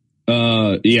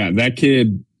that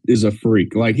kid is a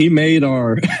freak. Like he made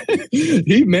our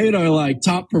like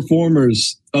top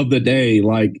performers of the day,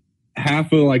 like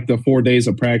half of like the 4 days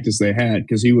of practice they had,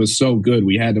 because he was so good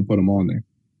we had to put him on there.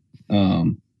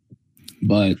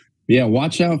 But yeah,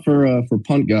 watch out for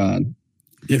Punt God.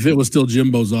 If it was still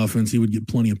Jimbo's offense, he would get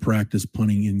plenty of practice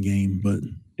punting in game. But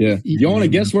yeah, you want to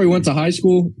guess where he went to high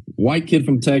school? White kid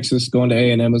from Texas going to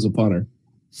A&M as a punter.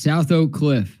 South Oak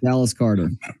Cliff. Dallas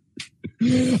Carter.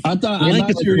 I thought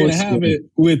you were going to have it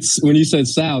with when you said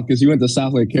South, because you went to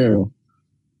South Lake Carroll.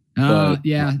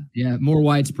 Yeah. More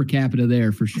whites per capita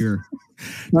there for sure.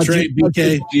 Trey,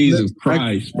 BK. Jesus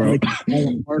Christ, bro.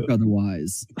 Highland Park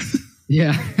otherwise.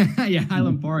 Yeah.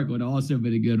 Highland Park would also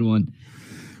be a good one.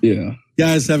 Yeah.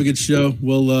 Guys, have a good show.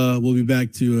 We'll be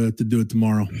back to do it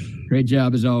tomorrow. Great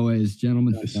job as always,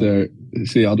 gentlemen. Yes, sir.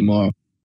 See y'all tomorrow.